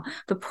now.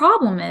 The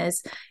problem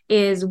is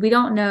we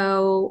don't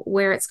know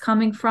where it's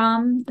coming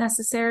from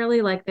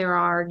necessarily. Like, there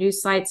are news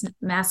sites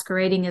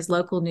masquerading as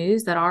local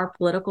news that are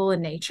political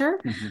in nature.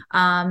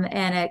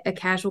 And a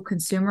casual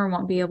consumer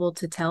won't be able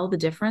to tell the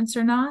difference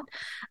or not.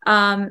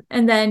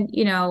 And then,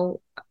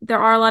 there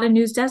are a lot of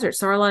news deserts.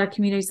 There are a lot of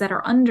communities that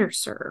are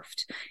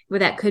underserved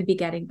that could be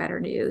getting better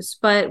news.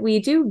 But we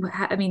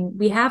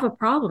have a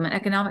problem, an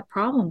economic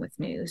problem with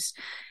news.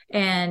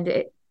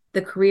 And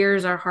the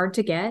careers are hard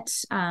to get.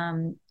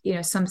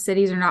 Some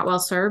cities are not well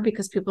served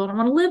because people don't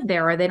want to live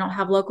there, or they don't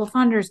have local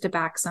funders to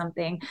back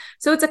something.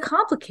 So it's a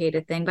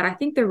complicated thing, but I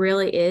think there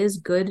really is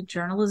good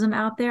journalism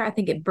out there. I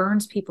think it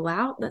burns people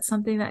out. That's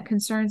something that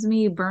concerns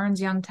me. It burns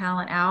young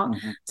talent out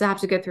to have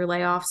to go through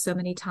layoffs so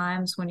many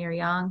times when you're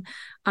young.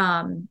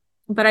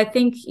 But I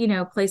think,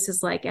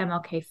 places like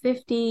MLK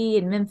 50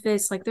 in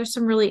Memphis, like, there's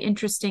some really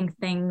interesting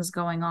things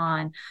going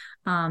on.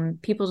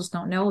 People just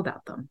don't know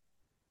about them.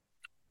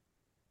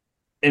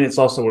 And it's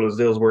also one of those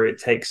deals where it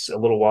takes a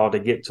little while to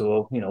get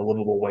to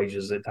livable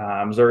wages at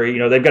times,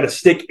 or they've got to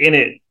stick in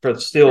it for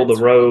the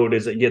road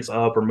as it gets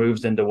up or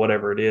moves into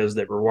whatever it is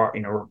that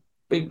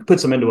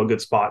puts them into a good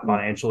spot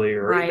financially,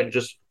 or even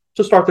just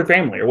to start their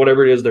family or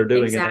whatever it is they're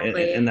doing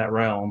in that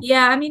realm.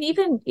 Yeah, I mean,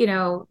 even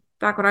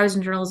back when I was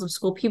in journalism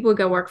school, people would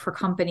go work for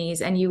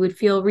companies and you would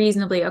feel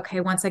reasonably, okay,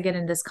 once I get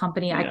in this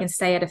company, I can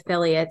stay at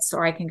affiliates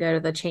or I can go to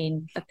the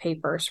chain of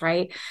papers,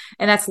 right?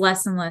 And that's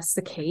less and less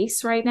the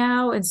case right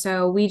now. And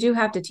so we do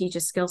have to teach a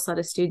skill set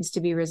of students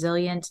to be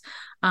resilient.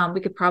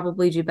 We could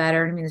probably do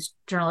better. I mean, this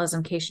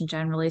journalism education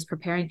generally is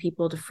preparing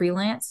people to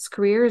freelance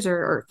careers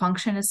or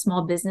function as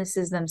small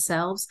businesses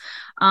themselves.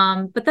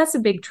 But that's a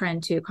big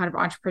trend too, kind of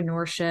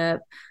entrepreneurship,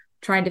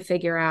 trying to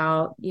figure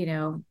out,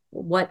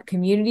 what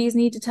communities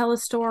need to tell a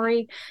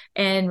story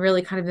and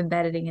really kind of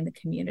embedding in the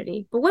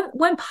community. But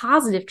one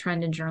positive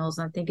trend in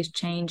journalism I think has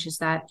changed is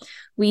that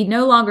we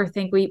no longer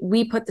think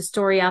we put the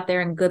story out there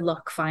and good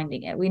luck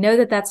finding it. We know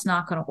that that's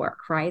not going to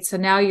work, right? So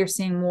now you're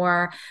seeing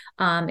more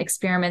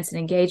experiments in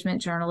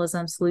engagement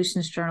journalism,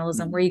 solutions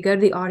journalism, where you go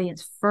to the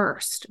audience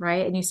first,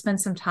 right? And you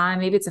spend some time,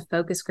 maybe it's a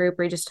focus group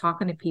where you're just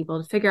talking to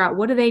people to figure out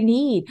what do they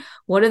need?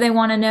 What do they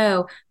want to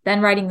know? Then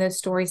writing those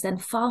stories, then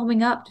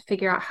following up to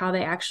figure out how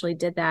they actually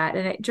did that.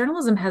 And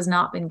journalism has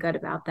not been good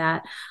about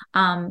that.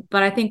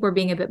 But I think we're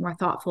being a bit more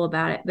thoughtful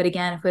about it. But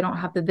again, if we don't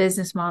have the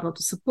business model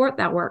to support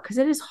that work, because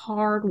it is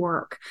hard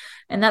work.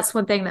 And that's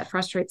one thing that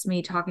frustrates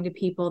me talking to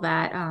people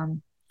that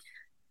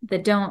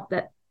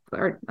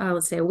or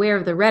let's say aware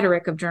of the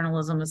rhetoric of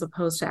journalism as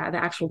opposed to the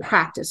actual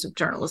practice of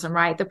journalism,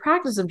 right? The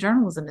practice of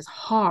journalism is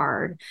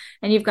hard,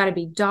 and you've got to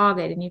be dogged,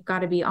 and you've got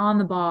to be on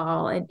the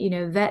ball, and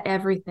vet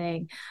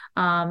everything.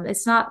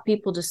 It's not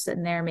people just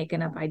sitting there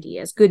making up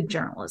ideas. Good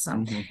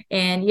journalism,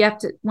 and you have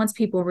to, once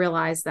people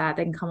realize that,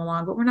 they can come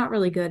along. But we're not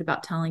really good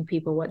about telling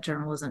people what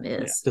journalism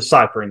is,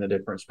 deciphering the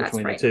difference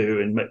between the two,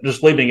 and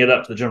just leaving it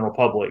up to the general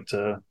public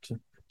to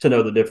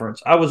know the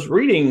difference. I was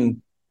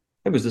reading,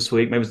 maybe it was this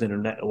week, maybe it was the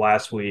internet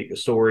last week, a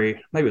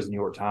story, maybe it was the New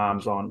York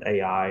Times, on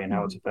AI and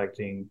how it's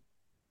affecting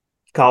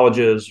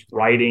colleges,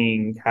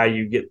 writing, how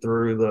you get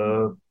through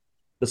the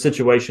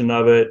situation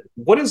of it.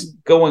 What is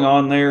going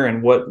on there,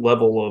 and what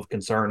level of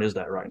concern is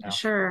that right now?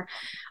 Sure.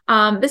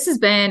 This has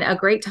been a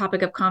great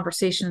topic of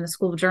conversation in the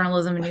School of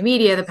Journalism and New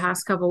Media the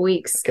past couple of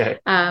weeks. Okay.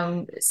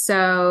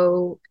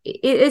 So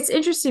it's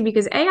interesting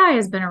because AI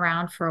has been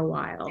around for a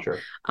while. Sure.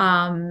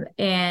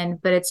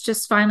 But it's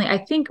just finally, I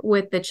think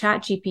with the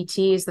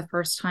ChatGPT is the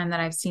first time that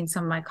I've seen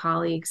some of my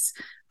colleagues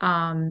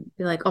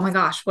be like, oh my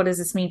gosh, what does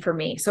this mean for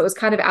me? So it was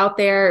kind of out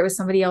there. It was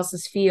somebody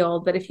else's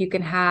field. But if you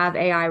can have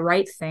AI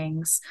write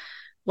things,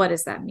 what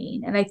does that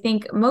mean? And I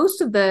think most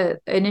of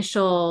the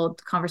initial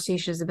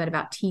conversations have been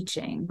about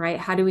teaching, right?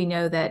 How do we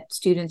know that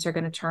students are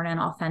going to turn in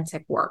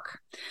authentic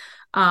work?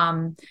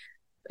 And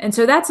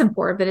so that's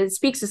important, but it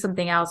speaks to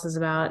something else, is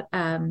about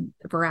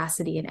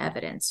veracity and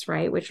evidence,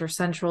 right? Which are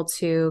central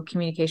to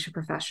communication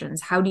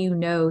professions. How do you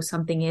know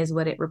something is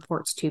what it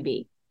reports to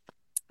be?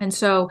 And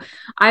so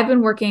I've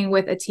been working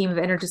with a team of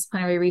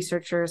interdisciplinary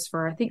researchers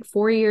for, I think,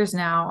 4 years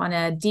now on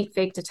a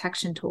deepfake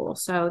detection tool.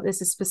 So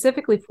this is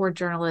specifically for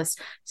journalists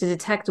to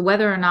detect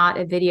whether or not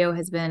a video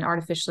has been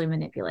artificially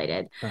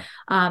manipulated. Right.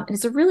 And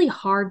it's a really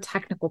hard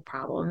technical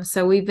problem.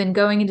 So we've been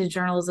going into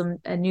journalism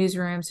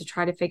newsrooms to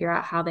try to figure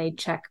out how they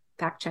fact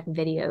check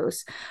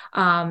videos.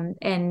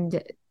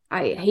 And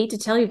I hate to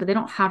tell you, but they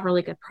don't have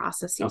really good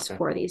processes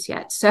for these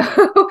yet. So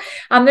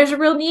there's a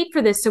real need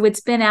for this. So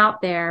it's been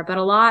out there, but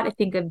a lot, I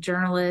think, of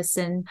journalists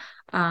and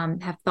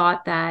have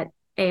thought that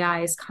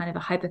AI is kind of a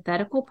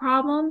hypothetical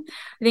problem.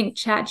 I think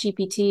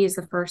ChatGPT is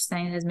the first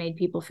thing that has made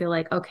people feel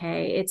like,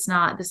 okay, it's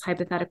not this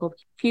hypothetical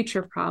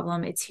future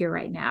problem, it's here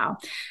right now.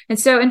 And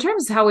so in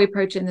terms of how we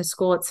approach it in the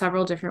school, it's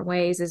several different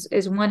ways.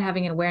 Is one,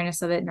 having an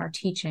awareness of it in our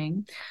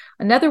teaching.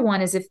 Another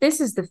one is, if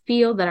this is the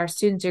field that our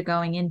students are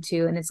going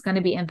into and it's going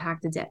to be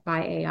impacted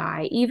by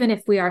AI, even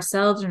if we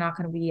ourselves are not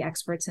going to be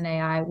experts in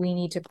AI, we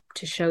need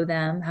to show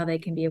them how they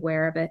can be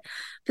aware of it.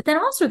 But then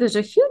also there's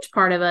a huge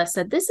part of us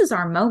that this is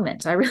our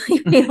moment. I really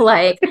feel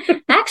like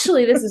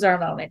actually this is our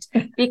moment,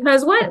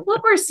 because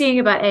what we're seeing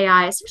about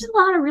AI is there's a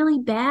lot of really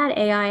bad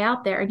AI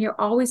out there, and you're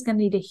always going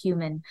to need a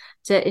human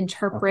to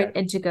interpret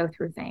and to go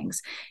through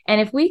things. And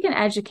if we can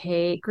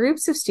educate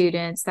groups of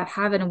students that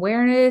have an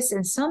awareness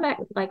and some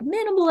like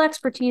minimal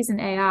expertise in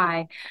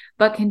AI,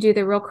 but can do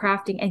the real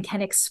crafting and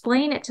can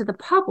explain it to the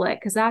public,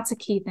 because that's a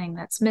key thing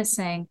that's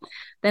missing,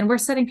 then we're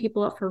setting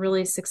people up for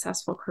really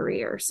successful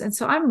careers. And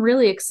so I'm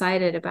really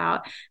excited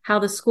about how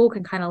the school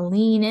can kind of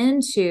lean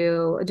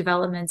into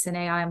developments in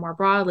AI more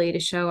broadly to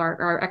show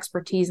our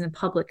expertise in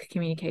public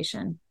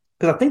communication.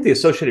 Because I think the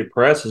Associated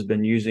Press has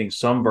been using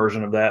some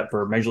version of that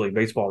for Major League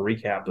Baseball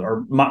recaps,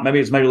 or maybe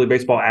it's Major League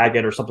Baseball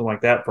Agate or something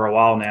like that for a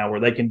while now,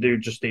 where they can do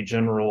just the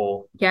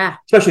general,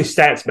 especially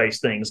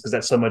stats-based things, because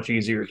that's so much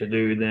easier to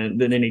do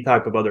than any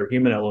type of other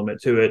human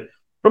element to it.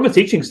 From a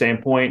teaching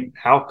standpoint,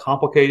 how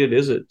complicated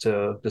is it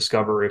to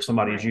discover if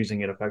somebody is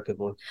using it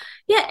effectively?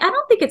 Yeah, I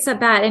don't think it's that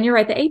bad. And you're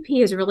right, the AP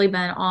has really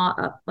been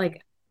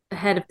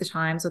ahead of the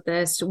times with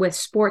this, with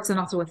sports and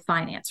also with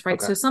finance,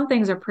 right? So some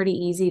things are pretty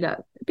easy to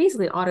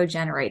basically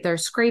auto-generate. They're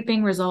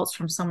scraping results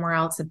from somewhere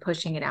else and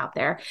pushing it out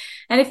there.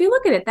 And if you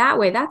look at it that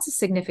way, that's a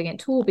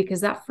significant tool,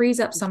 because that frees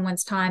up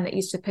someone's time that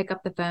used to pick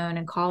up the phone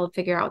and call and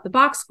figure out what the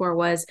box score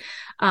was.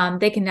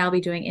 They can now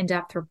be doing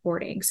in-depth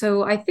reporting.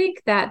 So I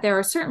think that there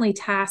are certainly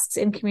tasks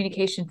in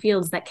communication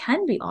fields that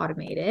can be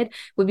automated,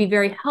 would be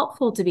very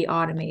helpful to be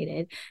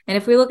automated. And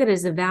if we look at it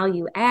as a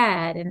value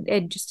add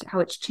and just how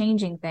it's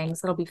changing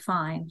things, that'll be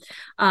fine.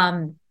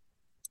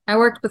 I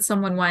worked with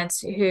someone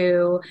once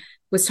who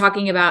was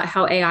talking about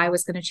how AI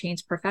was going to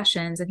change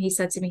professions. And he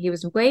said to me he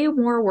was way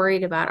more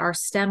worried about our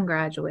STEM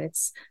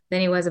graduates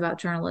than he was about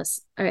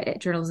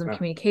journalism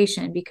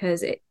communication,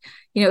 because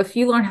if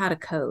you learn how to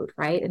code,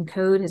 right? And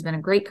code has been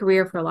a great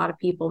career for a lot of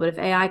people, but if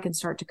AI can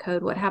start to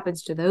code, what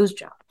happens to those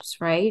jobs,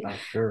 right?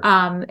 Sure.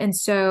 And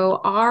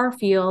so our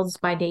fields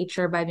by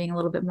nature, by being a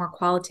little bit more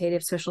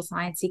qualitative, social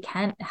sciencey,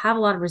 can have a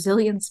lot of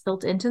resilience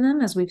built into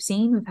them. As we've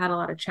seen, we've had a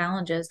lot of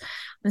challenges.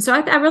 And so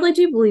I really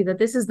do believe that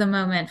this is the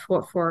moment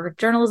for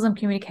journalism,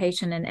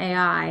 communication, and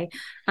AI,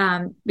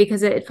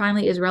 because it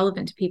finally is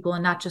relevant to people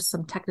and not just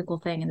some technical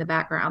thing in the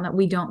background that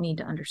we don't need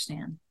to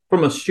understand.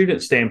 From a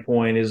student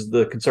standpoint, is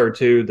the concern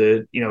too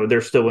that,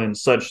 they're still in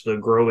such the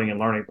growing and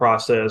learning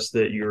process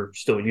that you're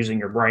still using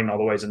your brain all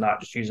the ways and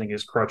not just using it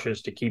as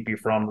crutches to keep you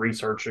from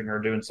researching or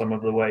doing some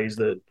of the ways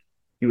that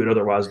you would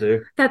otherwise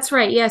do. That's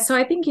right. Yeah. So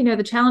I think,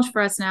 the challenge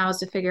for us now is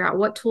to figure out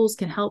what tools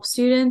can help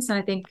students. And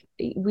I think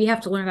we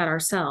have to learn that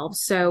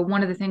ourselves. So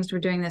one of the things we're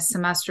doing this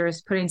semester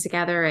is putting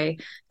together a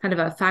kind of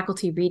a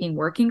faculty reading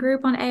working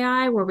group on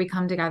AI, where we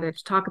come together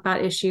to talk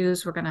about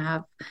issues. We're going to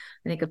have,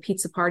 I think, a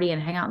pizza party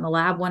and hang out in the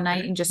lab one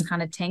night and just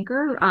kind of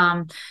tinker,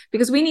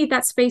 because we need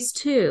that space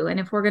too. And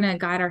if we're going to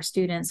guide our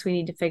students, we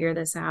need to figure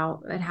this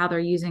out and how they're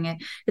using it.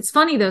 It's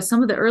funny though,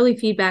 some of the early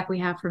feedback we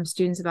have from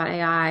students about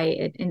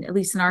AI, at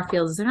least in our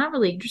fields, is they're not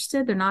really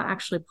interested. They're not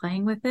actually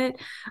playing with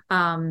it.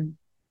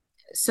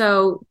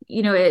 So,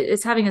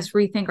 it's having us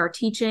rethink our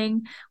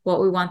teaching, what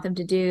we want them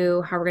to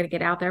do, how we're going to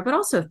get out there, but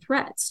also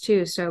threats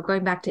too. So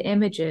going back to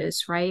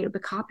images, right? The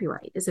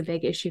copyright is a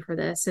big issue for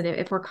this. And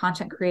if we're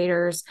content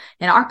creators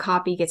and our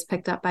copy gets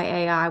picked up by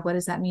AI, what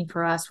does that mean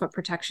for us? What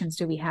protections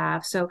do we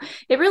have? So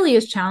it really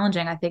is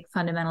challenging, I think,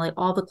 fundamentally,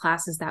 all the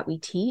classes that we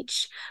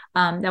teach.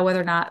 Now, whether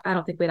or not, I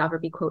don't think we'd ever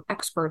be, quote,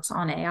 experts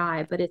on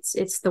AI, but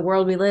it's the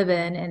world we live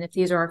in. And if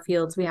these are our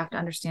fields, we have to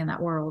understand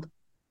that world.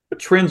 What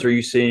trends are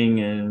you seeing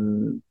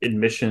in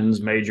admissions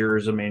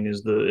majors? I mean,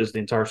 is the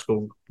entire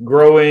school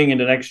growing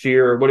into next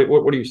year? What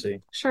do you see?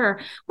 Sure.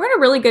 We're in a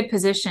really good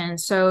position.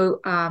 So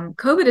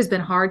COVID has been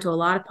hard to a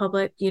lot of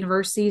public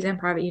universities and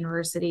private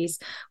universities.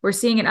 We're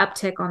seeing an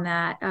uptick on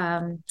that.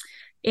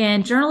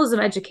 And journalism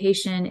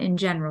education in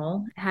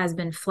general has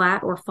been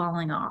flat or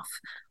falling off.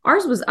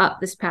 Ours was up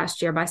this past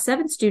year by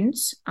 7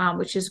 students,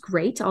 which is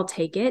great. I'll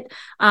take it.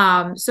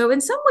 So in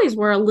some ways,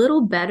 we're a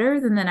little better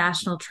than the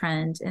national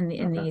trend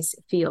in these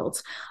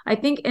fields. I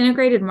think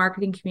integrated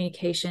marketing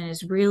communication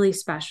is really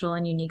special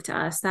and unique to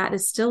us. That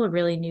is still a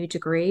really new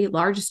degree,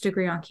 largest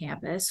degree on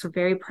campus. We're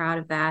very proud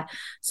of that.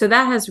 So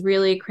that has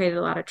really created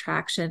a lot of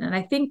traction. And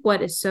I think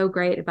what is so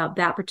great about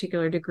that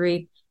particular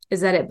degree is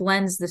that it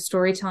blends the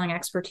storytelling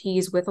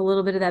expertise with a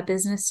little bit of that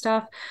business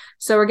stuff.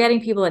 So we're getting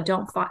people that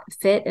don't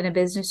fit in a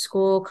business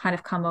school kind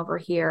of come over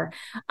here.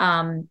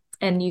 And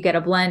you get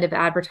a blend of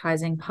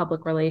advertising,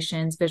 public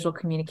relations, visual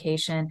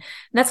communication. And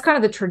that's kind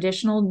of the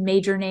traditional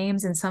major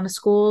names in some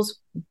schools.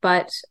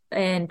 But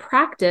in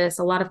practice,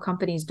 a lot of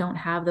companies don't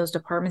have those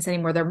departments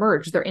anymore. They're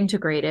merged, they're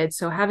integrated.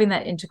 So having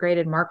that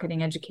integrated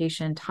marketing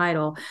education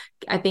title,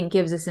 I think,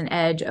 gives us an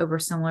edge over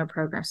similar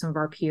programs, some of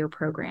our peer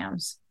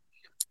programs.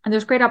 And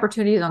there's great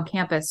opportunities on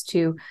campus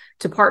to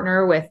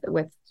partner with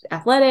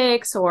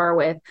athletics or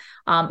with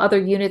other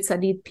units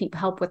that need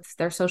help with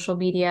their social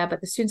media. But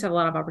the students have a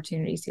lot of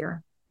opportunities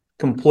here.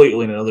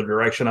 Completely in another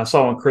direction. I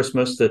saw on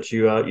Christmas that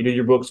you do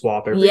your book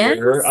swap every Yes.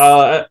 year.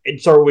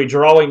 So are we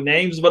drawing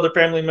names of other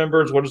family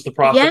members? What is the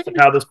process of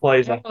how this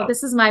plays out?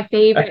 This is my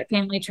favorite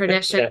family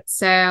tradition.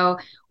 So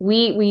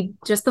we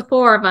just the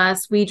 4 of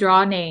us, we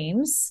draw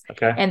names.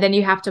 Okay. And then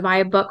you have to buy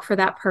a book for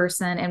that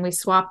person, and we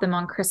swap them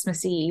on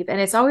Christmas Eve.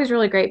 And it's always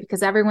really great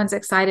because everyone's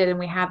excited, and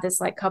we have this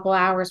like couple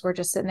hours we're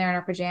just sitting there in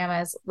our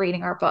pajamas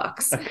reading our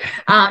books. Okay.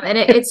 And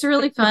it's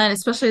really fun,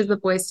 especially as the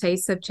boys'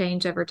 tastes have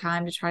changed over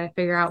time, to try to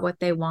figure out what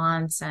they want.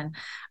 And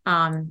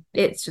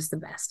it's just the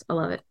best. I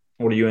love it.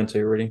 What are you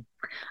into reading?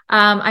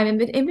 I'm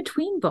in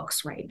between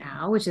books right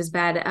now, which is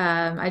bad.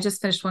 I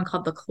just finished one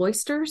called The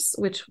Cloisters,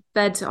 which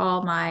fed to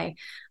all my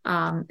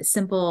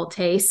simple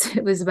tastes.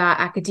 It was about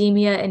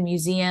academia and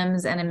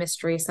museums and a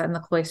mystery set in the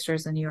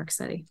cloisters in New York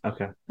City.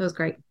 Okay. It was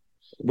great.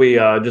 We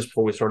just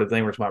before we started, we're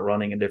talking about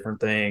running and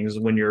different things.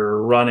 When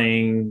you're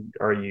running,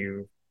 are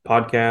you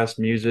podcast,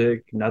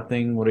 music,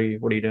 nothing? What are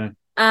you doing?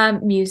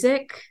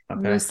 Music,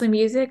 Okay. Mostly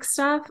music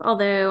stuff.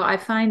 Although I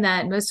find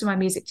that most of my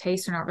music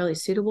tastes are not really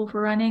suitable for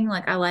running.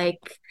 Like I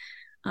like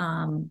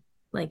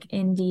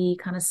indie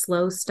kind of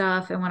slow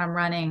stuff. And when I'm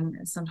running,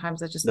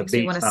 sometimes that just makes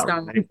me want to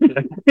stop.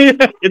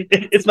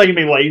 It's making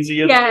me lazy.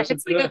 Yeah,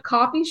 it's like a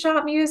coffee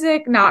shop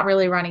music, not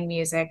really running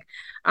music.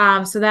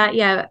 So that,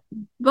 yeah,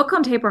 book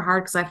on tape are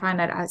hard because I find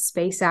that I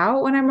space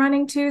out when I'm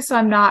running too. So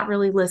I'm not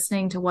really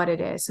listening to what it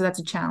is. So that's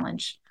a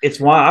challenge. It's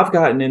why I've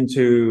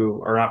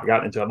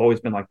I've always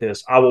been like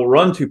this. I will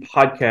run to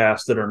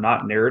podcasts that are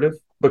not narrative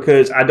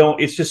because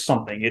it's just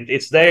something.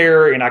 It's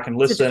there and I can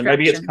listen.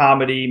 Maybe it's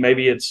comedy,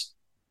 maybe it's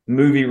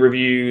movie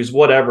reviews,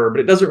 whatever, but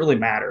it doesn't really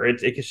matter.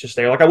 It's just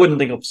there. Like I wouldn't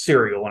think of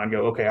Serial and I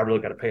go, okay, I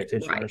really got to pay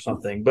attention or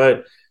something.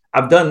 But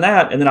I've done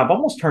that, and then I've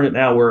almost turned it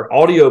now where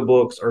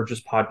audiobooks are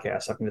just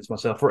podcasts. I convince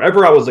myself.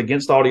 Forever I was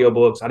against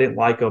audiobooks. I didn't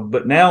like them,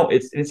 but now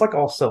it's like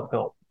all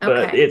self-help.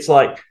 Okay. But it's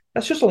like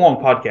that's just a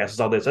long podcast. Is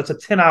all this? That's a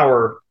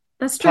 10-hour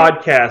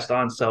podcast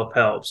on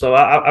self-help. So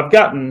I've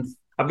gotten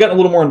a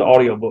little more into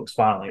audiobooks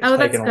finally. It's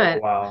that's taken good. A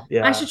little while.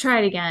 Yeah. I should try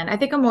it again. I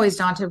think I'm always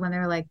daunted when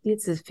they're like,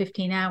 this is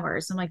 15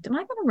 hours. I'm like, am I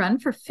going to run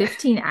for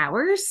 15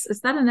 hours?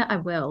 Is that enough? I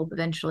will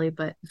eventually,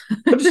 but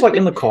just like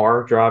in the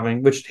car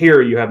driving, which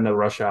here you have no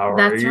rush hour.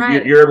 That's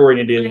right. You're everywhere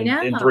you need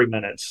in 3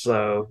 minutes.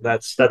 So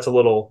that's a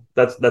little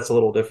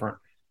different.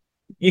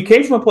 You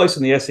came from a place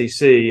in the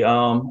SEC.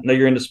 I know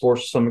you're into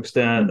sports to some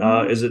extent.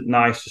 Mm-hmm. Is it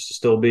nice just to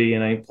still be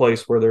in a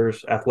place where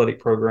there's athletic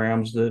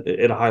programs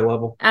at a high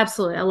level?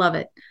 Absolutely. I love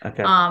it.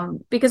 Okay.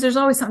 Because there's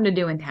always something to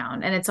do in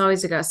town and it's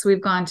always to go. So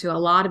we've gone to a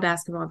lot of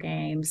basketball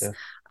games. Yeah.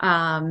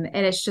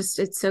 And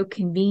it's so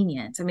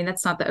convenient. I mean,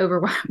 that's not the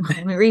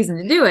overwhelming reason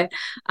to do it.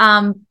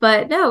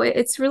 But no,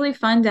 it's really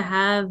fun to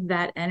have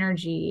that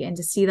energy and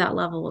to see that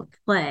level of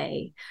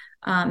play.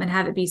 And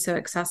have it be so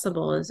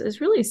accessible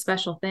is really a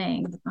special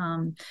thing.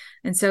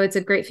 And so it's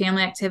a great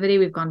family activity.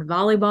 We've gone to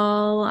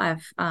volleyball.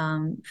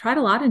 I've tried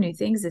a lot of new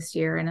things this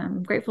year, and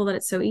I'm grateful that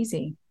it's so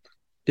easy.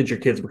 Did your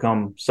kids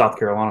become South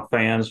Carolina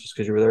fans just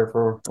because you were there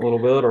for a little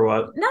bit, or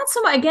what? Not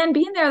so much. Again,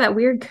 being there that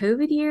weird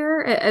COVID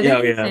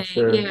year.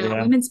 Sure.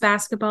 Women's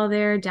basketball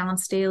there, Dallin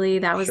Staley.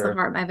 That was Sure. the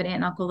heart. I have an aunt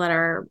and uncle that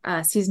are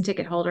season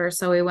ticket holders,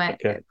 so we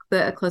went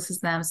the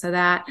closest to them. So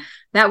that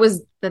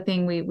was the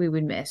thing we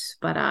would miss.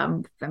 But I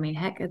mean,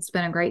 heck, it's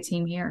been a great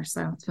team here,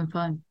 so it's been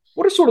fun.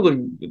 What are sort of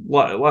the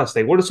last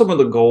thing? What are some of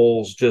the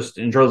goals just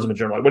in journalism in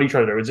general? Like, what are you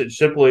trying to do? Is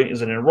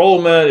it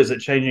enrollment? Is it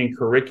changing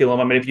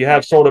curriculum? I mean, if you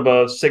have sort of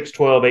a 6,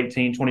 12,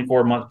 18,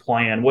 24-month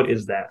plan, what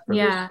is that for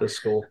this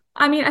school?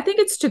 I mean, I think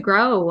it's to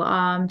grow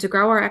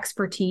our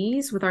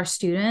expertise with our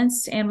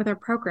students and with our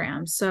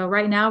programs. So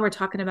right now we're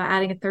talking about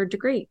adding a third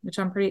degree, which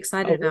I'm pretty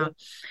excited about.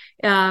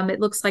 It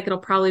looks like it'll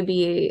probably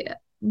be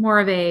more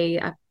of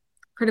a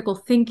critical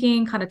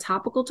thinking kind of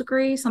topical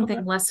degree,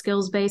 something less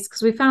skills based,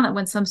 because we found that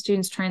when some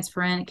students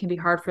transfer in, it can be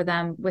hard for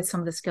them with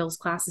some of the skills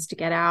classes to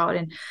get out.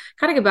 And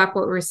kind of go back to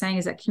what we were saying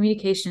is that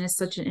communication is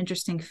such an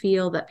interesting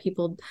field that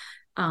people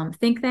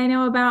think they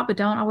know about, but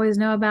don't always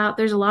know about.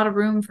 There's a lot of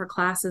room for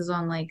classes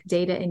on like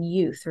data in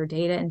youth or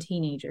data in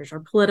teenagers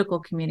or political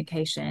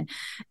communication.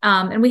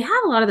 And we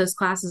have a lot of those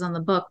classes on the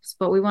books,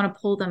 but we want to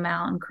pull them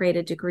out and create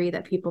a degree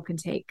that people can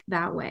take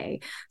that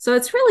way. So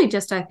it's really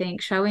just, I think,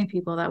 showing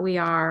people that we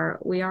are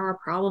a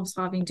problem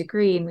solving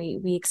degree and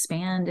we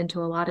expand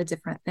into a lot of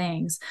different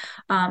things.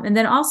 And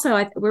then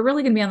also we're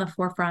really going to be on the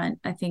forefront,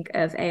 I think,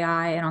 of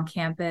AI and on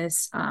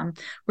campus.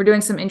 We're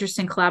doing some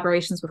interesting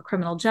collaborations with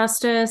criminal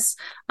justice,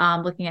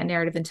 looking at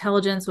narrative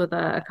intelligence with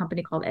a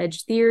company called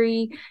Edge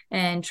Theory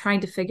and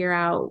trying to figure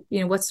out,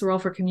 what's the role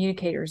for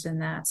communicators in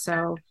that.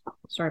 So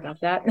sorry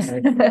about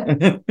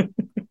that.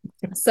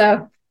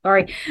 So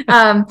sorry.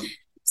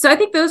 So I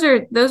think those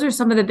are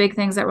some of the big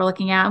things that we're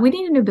looking at. And we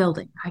need a new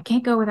building. I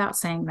can't go without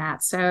saying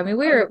that. So I mean,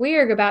 we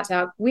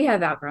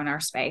have outgrown our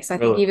space. I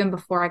think even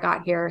before I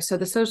got here. So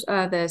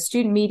the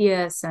Student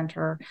Media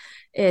Center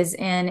is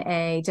in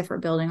a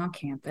different building on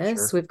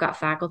campus. Sure. We've got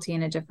faculty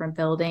in a different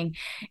building,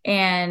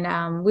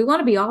 and we want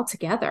to be all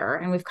together.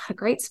 And we've got a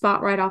great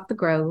spot right off the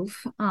Grove.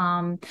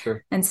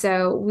 Sure. And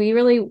so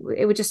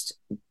it would just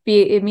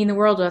mean the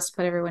world to us to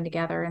put everyone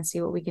together and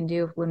see what we can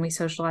do when we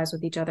socialize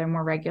with each other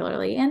more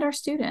regularly and our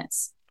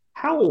students.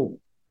 How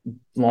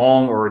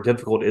long or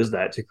difficult is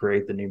that to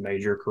create the new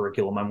major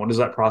curriculum, and what does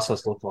that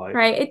process look like?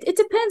 Right. It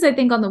depends, I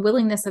think, on the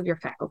willingness of your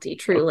faculty.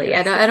 Truly,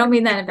 okay. I don't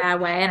mean that in a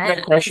bad way.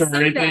 And pressure or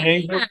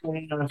anything.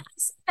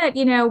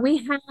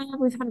 We've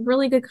had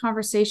really good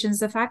conversations.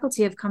 The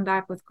faculty have come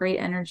back with great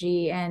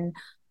energy, and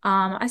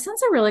I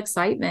sense a real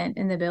excitement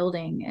in the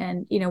building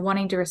and,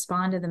 wanting to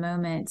respond to the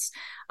moments.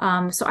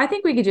 So I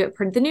think we could do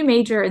it the new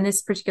major in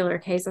this particular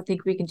case. I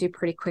think we can do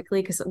pretty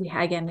quickly because we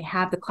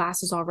have the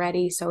classes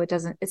already. So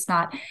it's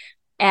not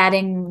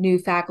adding new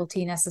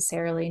faculty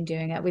necessarily and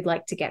doing it. We'd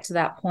like to get to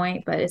that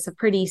point, but it's a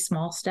pretty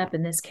small step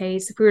in this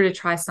case. If we were to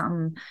try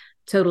something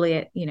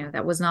totally,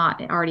 that was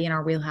not already in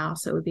our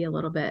wheelhouse, it would be a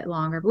little bit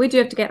longer, but we do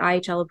have to get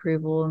IHL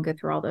approval and go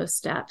through all those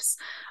steps.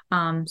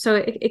 So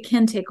it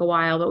can take a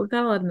while, but we've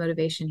got a lot of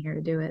motivation here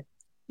to do it.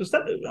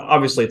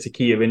 Obviously it's a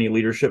key of any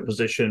leadership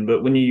position,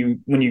 but when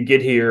you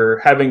get here,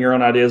 having your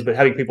own ideas, but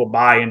having people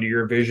buy into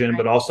your vision, right,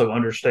 but also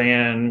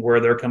understand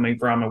where they're coming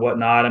from and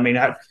whatnot. I mean,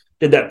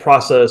 did that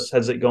process,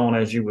 has it gone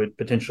as you would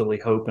potentially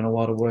hope in a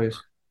lot of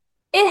ways?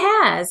 It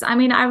has. I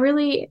mean, I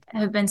really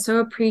have been so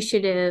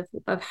appreciative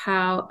of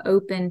how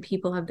open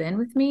people have been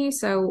with me.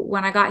 So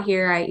when I got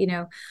here, I,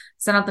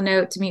 sent out the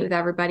note to meet with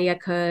everybody I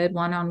could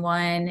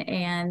one-on-one.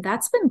 And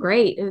that's been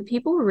great.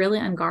 People were really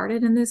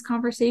unguarded in those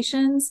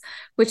conversations,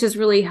 which has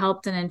really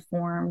helped and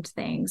informed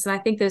things. And I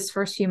think those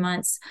first few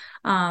months,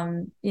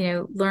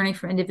 learning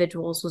from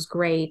individuals was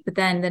great. But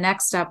then the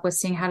next step was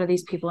seeing how do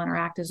these people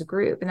interact as a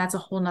group? And that's a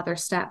whole nother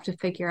step to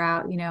figure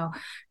out,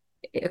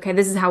 okay,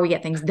 this is how we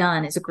get things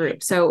done as a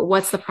group. So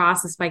what's the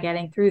process by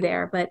getting through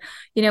there? But,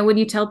 when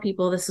you tell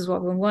people this is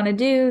what we want to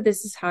do,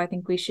 this is how I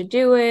think we should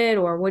do it,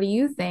 or what do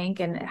you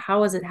think? And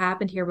how has it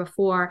happened here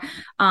before?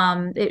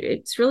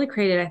 It's really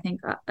created, I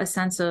think, a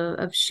sense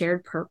of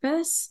shared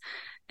purpose.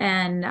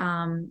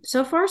 And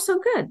so far, so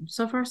good.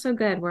 So far, so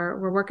good.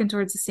 We're working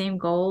towards the same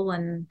goal,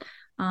 and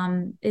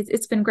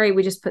it's been great.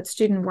 We just put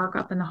student work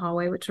up in the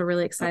hallway, which we're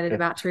really excited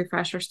about, to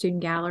refresh our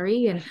student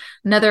gallery. And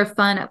another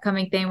fun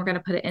upcoming thing, we're going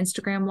to put an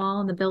Instagram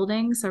wall in the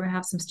building. So we're going to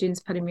have some students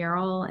put a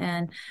mural,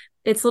 and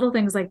it's little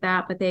things like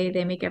that, but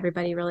they make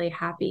everybody really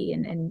happy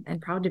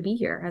and proud to be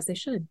here, as they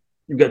should.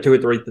 you've got 2 or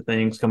 3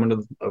 things coming to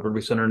the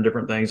Overby Center and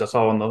different things I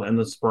saw in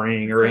the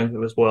spring or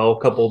as well. A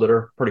couple that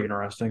are pretty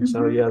interesting.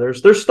 So yeah, there's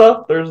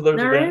stuff. There's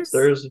events.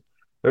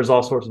 There's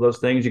all sorts of those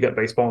things. You got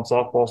baseball and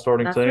softball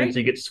starting soon, right. So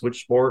you get to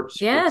switch sports.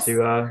 Yes,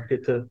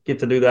 get to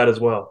do that as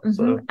well.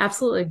 So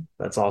absolutely,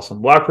 that's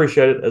awesome. Well, I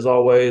appreciate it as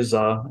always.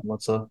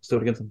 Let's do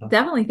it again sometime.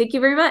 Definitely. Thank you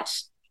very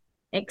much.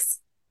 Thanks.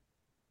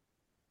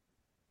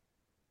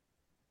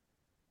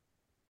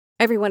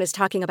 Everyone is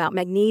talking about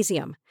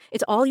magnesium.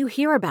 It's all you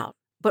hear about.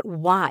 But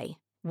why?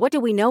 What do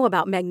we know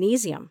about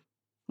magnesium?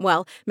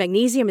 Well,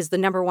 magnesium is the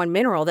 #1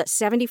 mineral that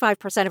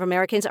 75% of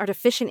Americans are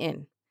deficient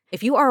in.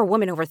 If you are a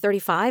woman over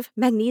 35,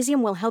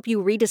 magnesium will help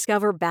you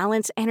rediscover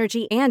balance,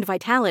 energy, and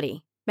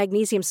vitality.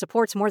 Magnesium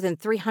supports more than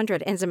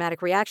 300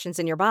 enzymatic reactions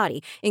in your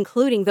body,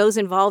 including those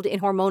involved in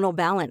hormonal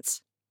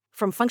balance.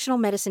 From functional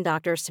medicine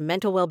doctors to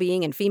mental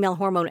well-being and female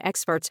hormone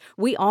experts,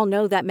 we all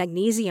know that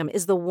magnesium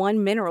is the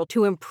one mineral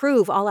to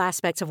improve all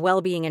aspects of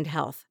well-being and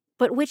health.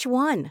 But which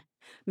one?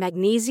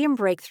 Magnesium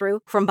Breakthrough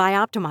from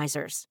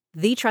Bioptimizers,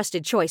 the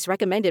trusted choice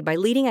recommended by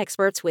leading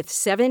experts with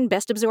 7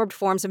 best-absorbed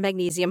forms of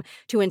magnesium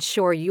to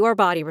ensure your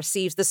body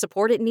receives the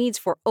support it needs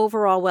for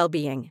overall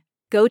well-being.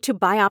 Go to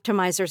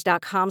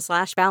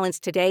bioptimizers.com/balance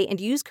today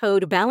and use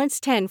code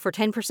BALANCE10 for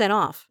 10%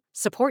 off.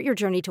 Support your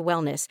journey to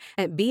wellness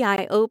at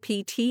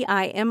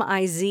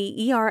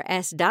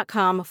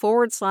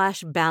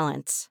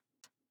bioptimizers.com/balance.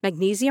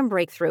 Magnesium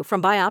Breakthrough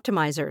from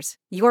Bioptimizers,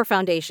 your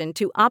foundation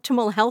to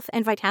optimal health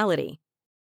and vitality.